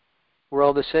spiritually we're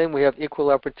all the same. We have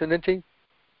equal opportunity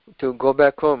to go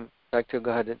back home, back to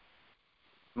Godhead.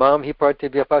 Mam hi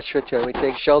partibhya upashritya. We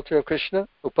take shelter of Krishna,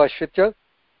 upashritya.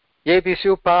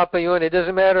 Yepisu papayon. It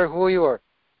doesn't matter who you are.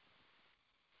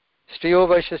 Striyo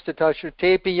vaishyastatashru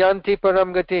tepi yanti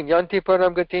param gatim. Yanti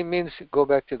param gatim means go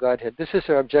back to Godhead. This is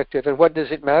our objective. And what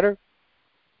does it matter?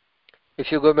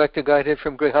 If you go back to Godhead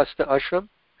from Grihastha ashram,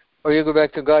 or you go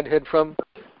back to Godhead from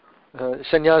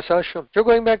sannyas ashram, you're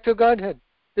going back to Godhead.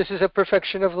 This is a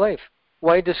perfection of life.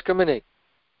 Why discriminate?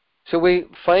 So we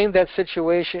find that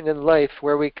situation in life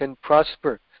where we can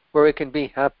prosper, where we can be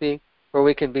happy, where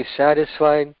we can be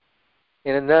satisfied,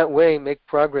 and in that way make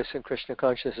progress in Krishna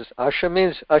consciousness. Ashram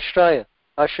means ashraya,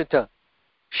 ashrita,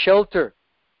 shelter.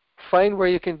 Find where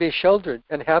you can be sheltered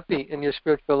and happy in your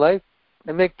spiritual life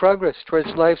and make progress towards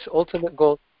life's ultimate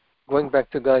goal, going back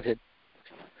to Godhead.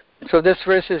 So this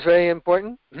verse is very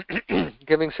important,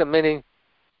 giving some many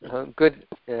good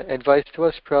advice to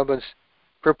us. Prabhupada's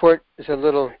purport is a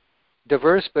little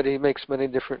diverse, but he makes many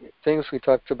different things. We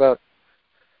talked about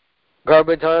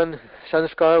Garbhadhan,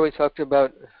 Sanskar, we talked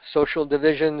about social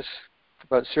divisions,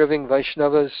 about serving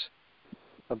Vaishnavas,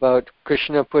 about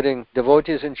Krishna putting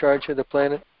devotees in charge of the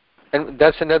planet. And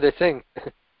that's another thing.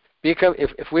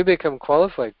 If we become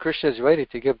qualified, Krishna is ready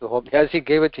to give the whole. As he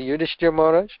gave it to Yudhishthira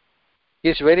Maharaj,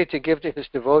 he's ready to give to his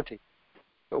devotee.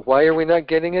 But why are we not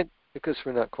getting it? Because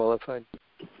we're not qualified.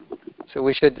 So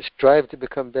we should strive to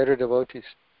become better devotees.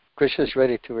 Krishna is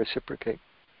ready to reciprocate.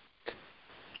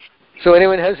 So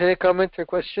anyone has any comment or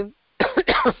question?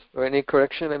 Or any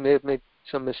correction? I may have made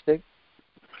some mistake.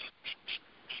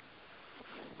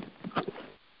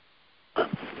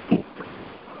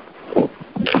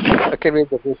 I can read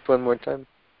the verse one more time.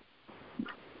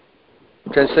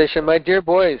 Translation: My dear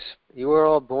boys, you are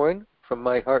all born from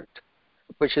my heart,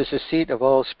 which is the seat of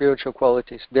all spiritual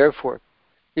qualities. Therefore,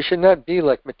 you should not be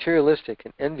like materialistic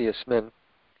and envious men.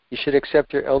 You should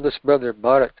accept your eldest brother,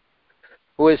 Bharat,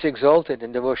 who is exalted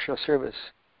in devotional service.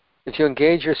 If you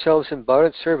engage yourselves in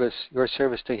Bharat's service, your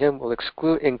service to him will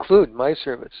include my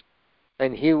service,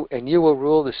 and you will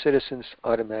rule the citizens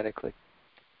automatically.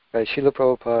 Right, Srila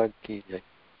Prabhupada ki jai.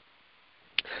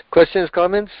 Questions,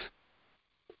 comments?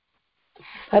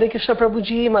 Hare Krishna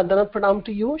Prabhuji, Madana Pranam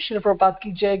to you. Srila Prabhupada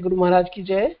ki jai, Guru Maharaj ki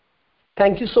jai.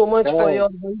 Thank you so much for your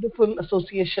wonderful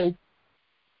association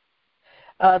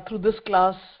through this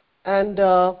class. And,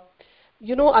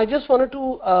 I just wanted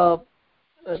to,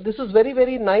 this is very,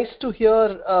 very nice to hear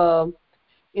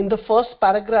in the first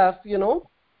paragraph,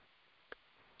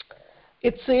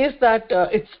 it says that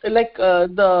it's like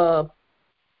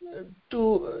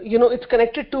it's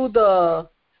connected to the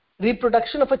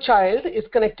reproduction of a child is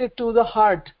connected to the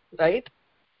heart, right?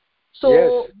 So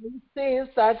yes. It says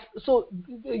that, so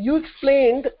you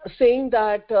explained saying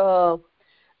that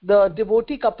the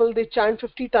devotee couple, they chant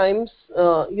 50 times, they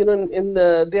are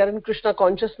in Krishna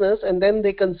consciousness, and then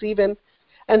they conceive and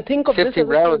think of 50 this as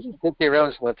rounds, 50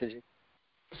 rounds, Mataji.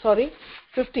 Sorry?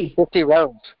 50? 50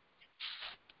 rounds.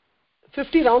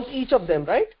 50 rounds each of them,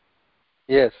 right?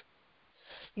 Yes.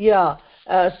 Yeah,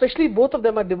 especially both of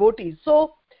them are devotees.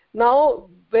 So now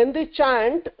when they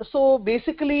chant, so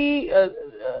basically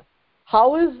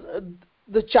how is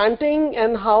the chanting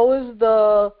and how is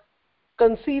the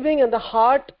conceiving and the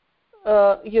heart,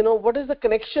 what is the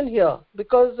connection here?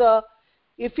 Because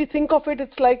if you think of it,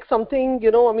 it's like something,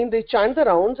 they chant the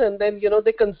rounds and then,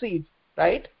 they conceive,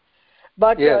 right?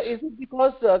 But yes. is it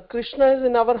because Krishna is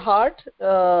in our heart?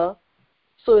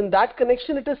 So in that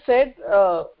connection it is said,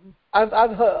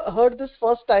 I've heard this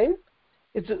first time.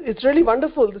 It's really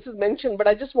wonderful, this is mentioned, but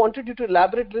I just wanted you to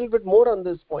elaborate a little bit more on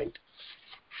this point.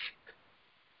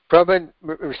 Prabhupada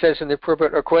says in the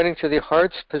purport, according to the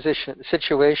heart's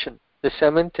situation, the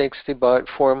semen takes the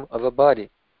form of a body.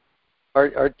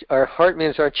 Our heart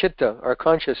means our chitta, our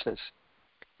consciousness.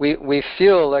 We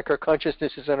feel like our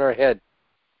consciousness is in our head,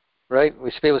 right?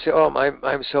 People say, "Oh,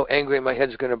 I'm so angry, my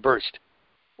head's going to burst."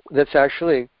 That's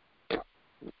actually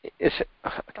it's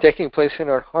taking place in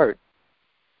our heart.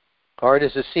 Heart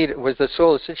is the seat where the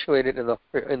soul is situated in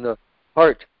the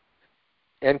heart,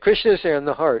 and Krishna is there in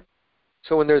the heart.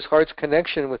 So when there's heart's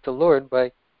connection with the Lord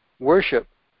by worship,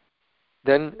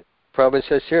 then Prabhupada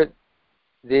says here,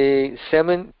 the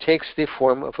semen takes the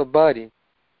form of a body.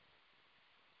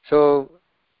 So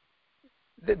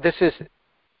this is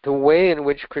the way in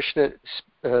which Krishna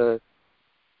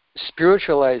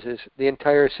spiritualizes the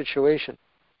entire situation.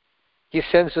 He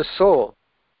sends a soul,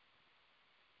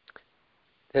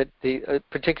 that a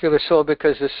particular soul,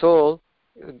 because the soul,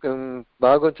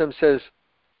 Bhagavatam says,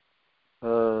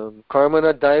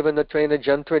 Karmana daivana trena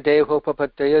jantra deho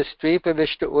papataya stripa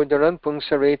vishta udaran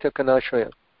pungsareta kanashaya.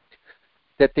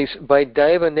 That by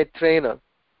daiva netrena,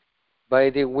 by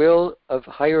the will of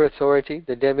higher authority,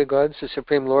 the demigods, the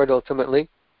Supreme Lord ultimately,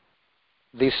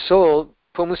 the soul,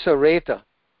 pumsa reta.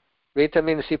 Reta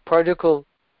means the particle,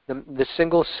 the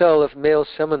single cell of male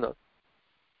semina.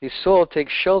 The soul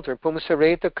takes shelter. Pumsa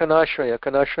reta kanashraya.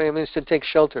 Kanashraya means to take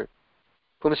shelter.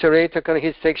 Pumsa reta,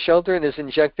 he takes shelter and is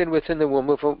injected within the womb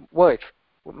of a wife,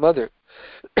 mother.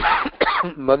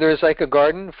 Mother is like a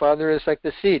garden, father is like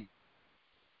the seed.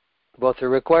 Both are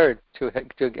required to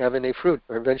have any fruit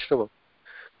or vegetable.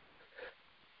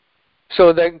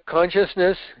 So that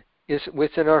consciousness is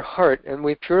within our heart, and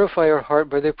we purify our heart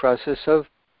by the process of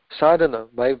sadhana,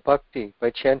 by bhakti,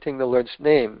 by chanting the Lord's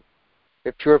name.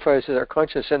 It purifies our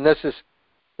consciousness, and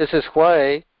this is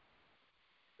why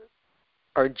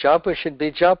our japa should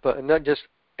be japa, and not just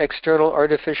external,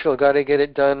 artificial. Got to get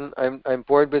it done. I'm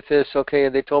bored with this. Okay,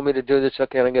 they told me to do this.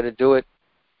 Okay, I'm going to do it.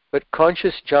 But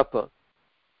conscious japa,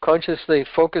 consciously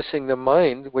focusing the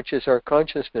mind, which is our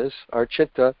consciousness, our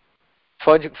chitta,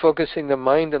 focusing the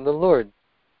mind on the Lord.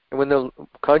 And when the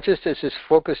consciousness is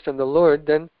focused on the Lord,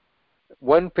 then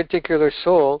one particular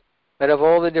soul, out of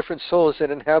all the different souls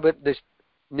that inhabit these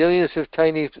millions of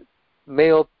tiny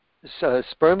male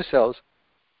sperm cells,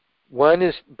 one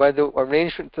is, by the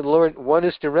arrangement to the Lord, one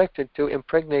is directed to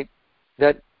impregnate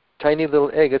that tiny little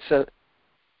egg. It's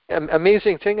an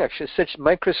amazing thing, actually. Such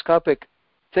microscopic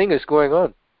thing is going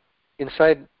on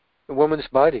inside the woman's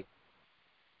body.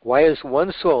 Why is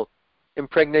one soul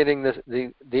impregnating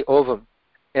the ovum?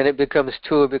 And it becomes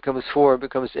 2, it becomes 4, it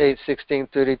becomes 8, 16,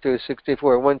 32,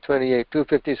 64, 128,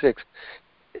 256.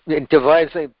 It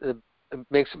divides, it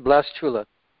makes blastula,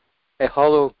 a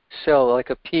hollow cell, like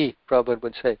a pea, Prabhupada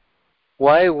would say.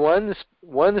 Why one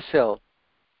cell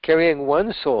carrying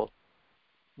one soul?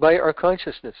 By our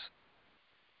consciousness.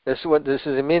 That's what this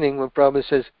is the meaning when Prabhupada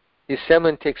says the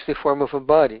semen takes the form of a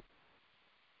body.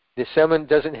 The semen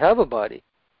doesn't have a body.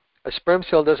 A sperm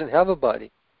cell doesn't have a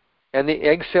body. And the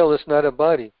egg cell is not a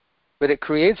body. But it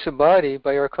creates a body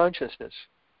by our consciousness.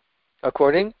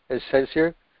 According, as it says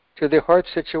here, to the heart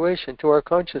situation, to our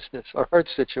consciousness. Our heart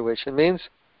situation means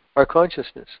our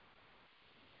consciousness.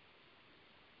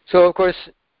 So, of course,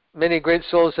 many great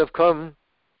souls have come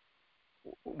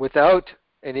without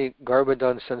any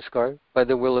Garbhadan sanskar, by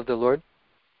the will of the Lord.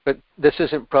 But this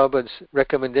isn't Prabhupada's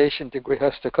recommendation to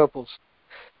Grihastha couples.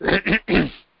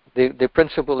 The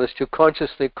principle is to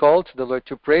consciously call to the Lord,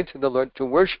 to pray to the Lord, to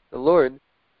worship the Lord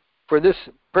for this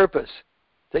purpose,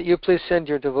 that you please send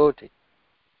your devotee.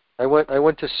 I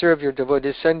want to serve your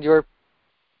devotee. Send your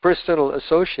personal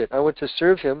associate. I want to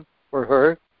serve him or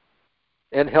her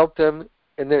and help them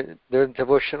in their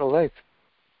devotional life.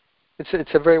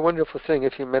 It's a very wonderful thing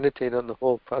if you meditate on the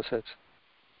whole process.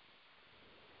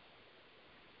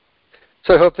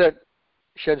 So I hope that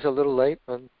sheds a little light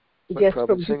on what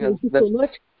Prabhupada is saying. Thank you so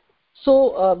much.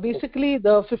 So basically,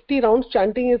 the 50 rounds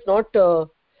chanting is not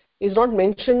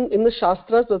mentioned in the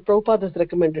Shastras, but Prabhupada has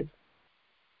recommended.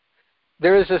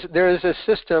 There is a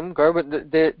system,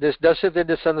 this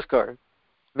Dasavidya Sanskar,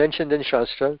 mentioned in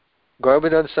Shastra.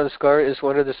 Garbhadan Sanskar is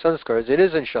one of the sanskars. It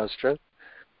is in Shastra.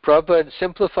 Prabhupada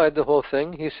simplified the whole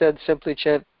thing. He said simply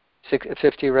chant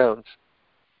 50 rounds.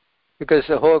 Because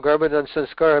the whole Garbhadan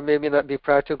Sanskar may not be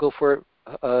practical for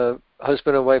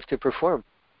husband and wife to perform.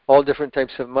 All different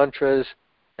types of mantras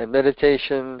and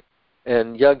meditation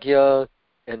and yajna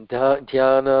and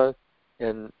dhyana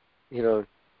and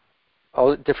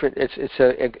all different. It's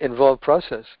an involved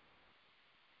process.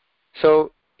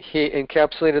 So he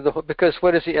encapsulated the whole. Because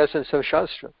what is the essence of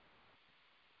Shastra?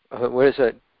 What is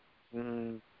it?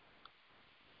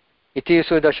 Iti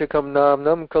sudashakam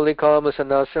namnam kalikama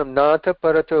sanasam nata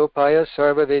paratopaya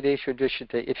sarva vedeshu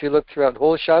drishyate. If you look throughout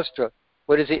whole Shastra,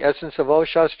 what is the essence of all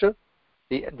Shastra?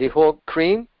 The whole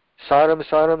cream, Saram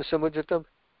Saram Samudritam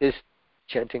is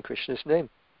chanting Krishna's name.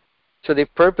 So the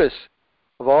purpose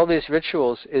of all these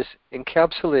rituals is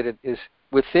encapsulated, is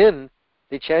within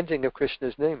the chanting of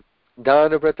Krishna's name.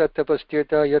 Dana Vrata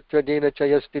Tapastirtha Yatra Dina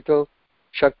Chayastito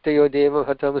Shaktayo Deva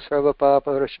Hatam Sarva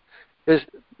Papa. Is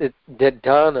that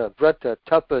dana, vrata,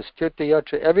 tapas, tirtha,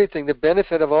 yatra, everything, the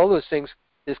benefit of all those things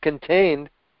is contained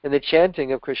in the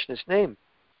chanting of Krishna's name.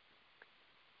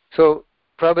 So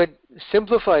Prabhupada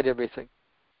simplified everything.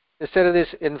 Instead of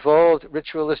these involved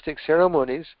ritualistic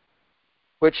ceremonies,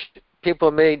 which people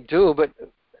may do but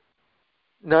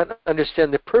not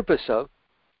understand the purpose of,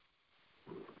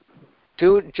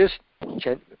 just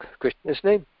chant Krishna's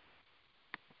name.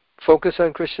 Focus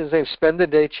on Krishna's name. Spend the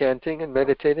day chanting and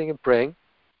meditating and praying,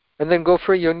 and then go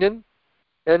for a union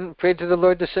and pray to the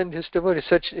Lord to send His devotees.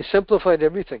 He simplified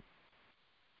everything.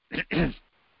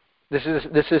 This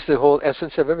is the whole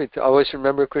essence of everything. Always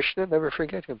remember Krishna, never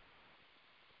forget Him.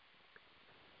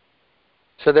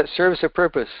 So that serves a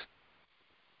purpose.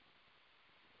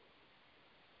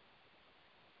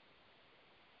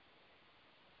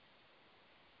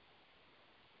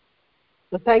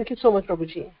 Thank you so much,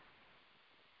 Prabhuji.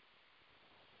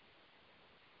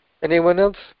 Anyone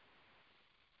else?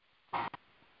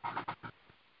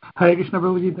 Hare Krishna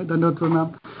Prabhuji, Dandot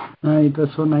Pranam. It was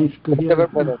so nice to hear.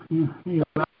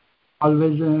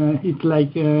 Always, it's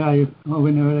like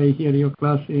whenever I hear your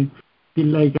class, I feel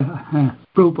like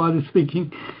Prabhupada is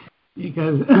speaking,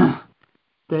 because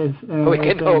there's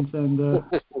sense and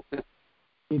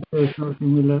it is so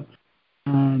similar,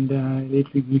 and it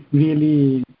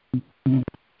really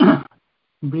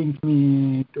brings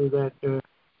me to that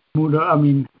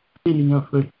mood, feeling of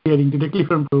hearing directly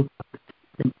from Prabhupada.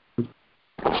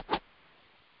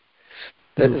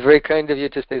 That is very kind of you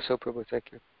to say so, Prabhu.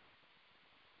 Thank you.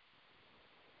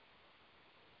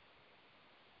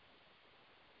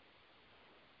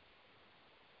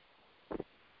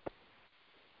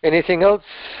 Anything else?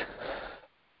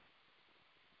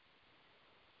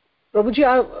 Prabhuji,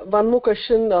 I have one more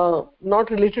question,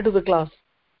 not related to the class.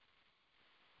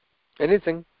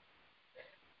 Anything?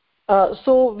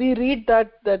 So we read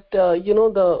that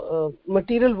the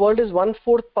material world is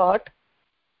 1/4 part,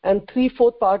 and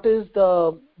 3/4 part is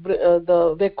the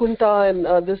Vaikuntha and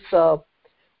the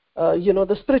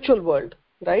spiritual world,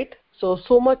 right?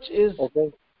 So much is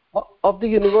of the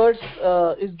universe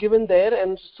is given there,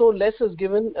 and so less is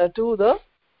given to the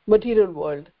material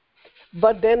world.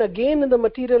 But then again, in the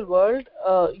material world,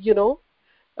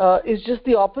 is just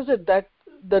the opposite, that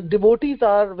the devotees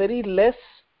are very less,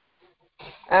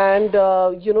 and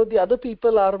the other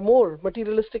people are more,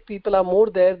 materialistic people are more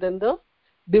there than the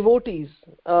devotees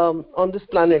on this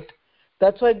planet.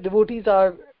 That's why devotees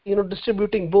are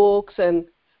distributing books and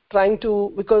trying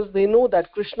to, because they know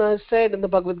that Krishna has said in the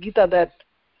Bhagavad Gita that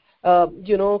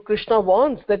Krishna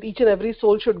wants that each and every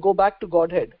soul should go back to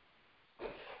Godhead.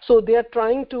 So they are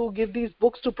trying to give these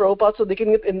books to Prabhupada so they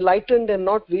can get enlightened and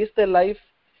not waste their life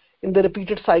in the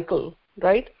repeated cycle,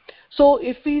 right? So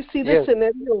if we see this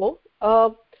scenario,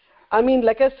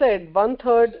 like I said,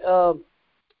 1/3,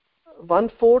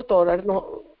 1/4, or I don't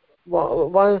know,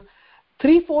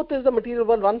 3/4 is the material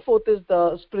world, 1/4 is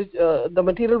the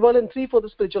material world, and 3/4 the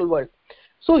spiritual world.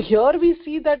 So here we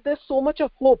see that there's so much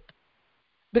of hope,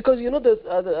 because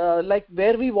like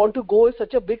where we want to go is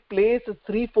such a big place. It's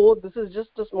 3/4. This is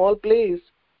just a small place.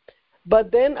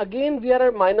 But then again, we are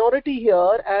a minority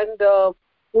here, and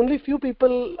only few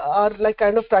people are like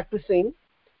kind of practicing.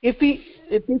 If we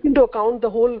take into account the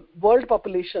whole world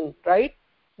population, right,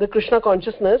 the Krishna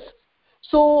consciousness,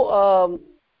 so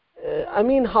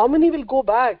how many will go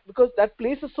back? Because that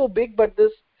place is so big. But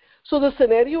so the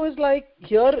scenario is like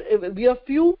here we are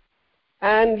few,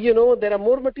 and there are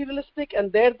more materialistic,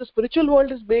 and there the spiritual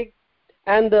world is big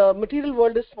and the material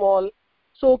world is small.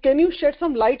 So can you shed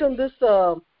some light on this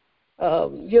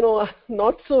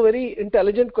not so very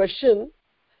intelligent question,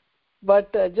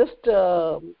 but just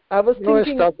I was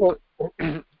thinking.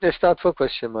 It's thoughtful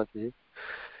question, Mataji.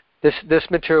 This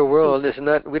material world is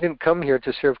not, we didn't come here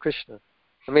to serve Krishna.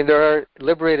 There are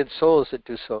liberated souls that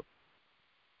do so,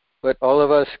 but all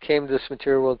of us came to this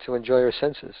material world to enjoy our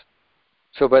senses.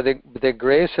 So by the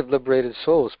grace of liberated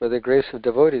souls, by the grace of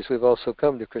devotees, we've also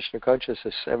come to Krishna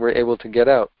consciousness, and we're able to get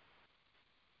out.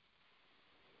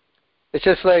 It's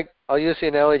just like, I'll use the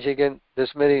analogy again,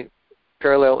 there's many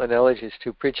parallel analogies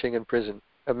to preaching in prison.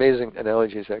 Amazing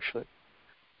analogies, actually,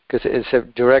 because it's a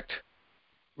direct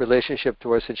relationship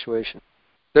to our situation.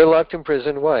 They're locked in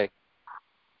prison. Why?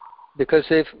 Because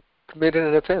they've committed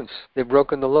an offense. They've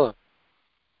broken the law.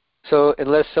 So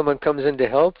unless someone comes in to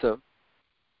help them,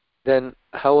 then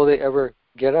how will they ever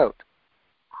get out?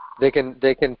 They can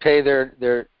pay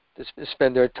their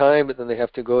spend their time, but then they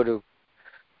have to go to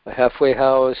a halfway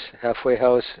house.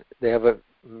 They have a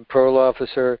parole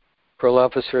officer. Parole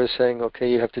officer is saying, okay,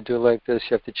 you have to do like this,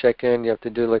 you have to check in, you have to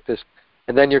do like this,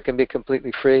 and then you can be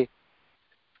completely free.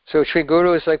 So Sri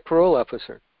Guru is like parole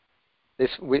officer.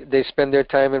 They spend their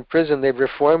time in prison, they've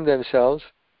reformed themselves,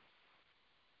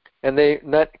 and they're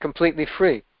not completely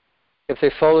free. If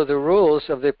they follow the rules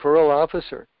of the parole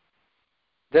officer,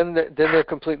 then they're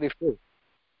completely free.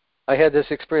 I had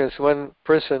this experience. One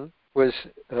person was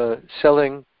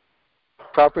selling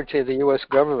property of the U.S.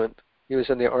 government. He was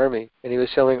in the Army, and he was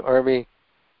selling Army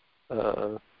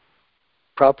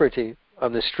property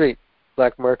on the street,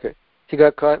 black market. He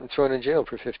got caught and thrown in jail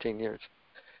for 15 years.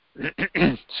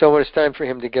 So when it's time for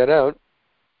him to get out,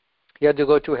 he had to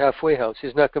go to a halfway house.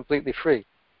 He's not completely free.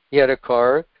 He had a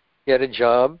car, he had a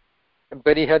job,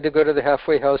 but he had to go to the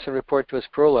halfway house and report to his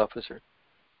parole officer.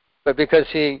 But because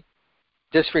he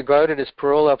disregarded his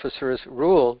parole officer's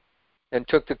rule and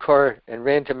took the car and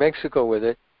ran to Mexico with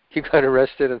it, he got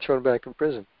arrested and thrown back in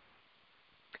prison.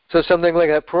 So something like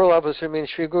that, parole officer means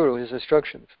Sri Guru, his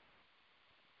instructions.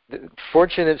 The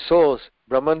fortunate souls,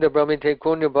 Brahmanda Brahmite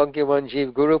Kunya Bhagyavan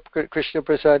Jeev, Guru Krishna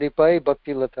Prasadi Pai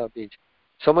Bhakti Lata Bij.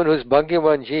 Someone who's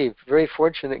Bhagyavan Jeev, very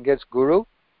fortunate, gets Guru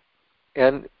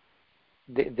and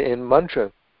the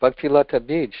mantra, Bhakti Lata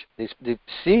Bij, the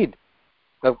seed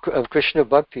of Krishna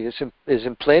Bhakti is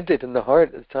implanted in the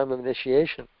heart at the time of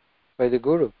initiation by the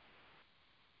Guru.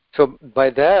 So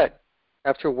by that,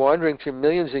 after wandering through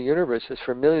millions of universes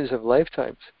for millions of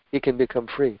lifetimes, he can become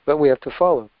free. But we have to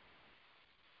follow.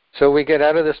 So we get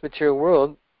out of this material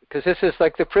world, because this is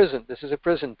like the prison. This is a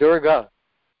prison. Durga.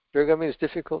 Durga means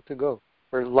difficult to go.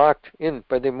 We're locked in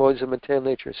by the modes of material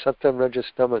nature. Satam,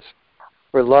 Rajas, Tamas.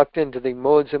 We're locked into the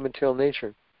modes of material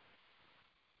nature,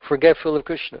 forgetful of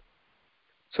Krishna.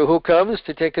 So who comes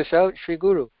to take us out? Sri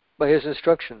Guru, by his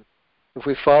instruction. If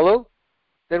we follow,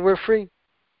 then we're free.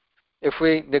 If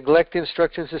we neglect the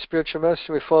instructions of spiritual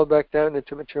master, we fall back down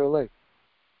into material life.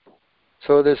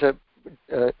 So there's a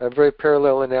very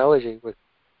parallel analogy with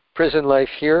prison life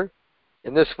here,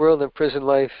 in this world, and prison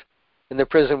life in the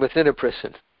prison within a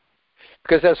prison.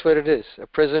 Because that's what it is. A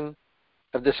prison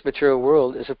of this material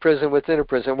world is a prison within a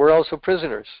prison. We're also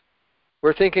prisoners.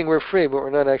 We're thinking we're free, but we're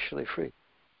not actually free.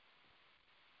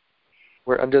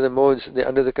 We're under the modes,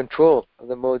 under the control of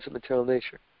the modes of material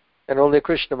nature. And only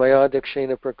Krishna, Maya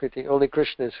Dakshina Prakriti, only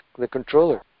Krishna is the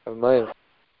controller of Maya.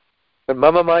 But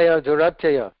Mama Maya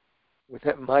Duratya, with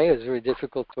that Maya is very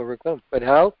difficult to overcome. But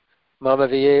how? Mama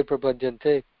Viye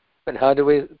Prapadyante. But how do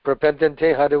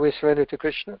we surrender to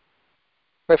Krishna?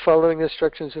 By following the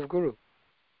instructions of Guru.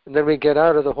 And then we get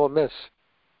out of the whole mess.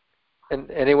 And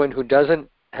anyone who doesn't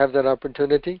have that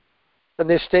opportunity, then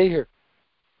they stay here.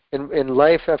 In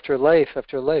life after life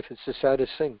after life, it's the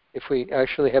saddest thing. If we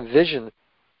actually have vision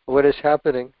of what is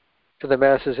happening to the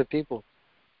masses of people.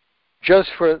 Just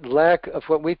for lack of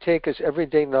what we take as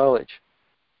everyday knowledge,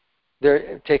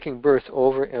 they're taking birth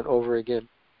over and over again.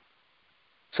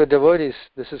 So devotees,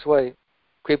 this is why,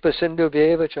 Kripa Sindhu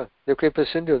Bhyevacha, they're Kripa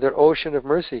Sindhu, they're ocean of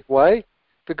mercy. Why?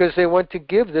 Because they want to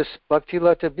give this Bhakti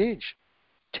Lata Bij.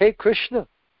 Take Krishna.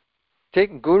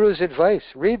 Take Guru's advice.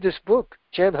 Read this book.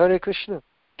 Chant Hare Krishna.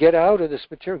 Get out of this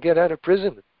material. Get out of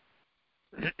prison.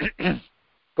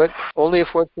 But only a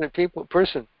fortunate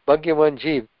person, Bhagyavan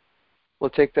Jeev, will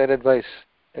take that advice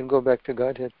and go back to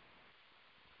Godhead.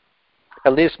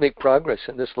 At least make progress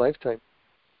in this lifetime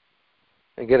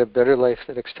and get a better life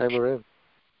the next time around.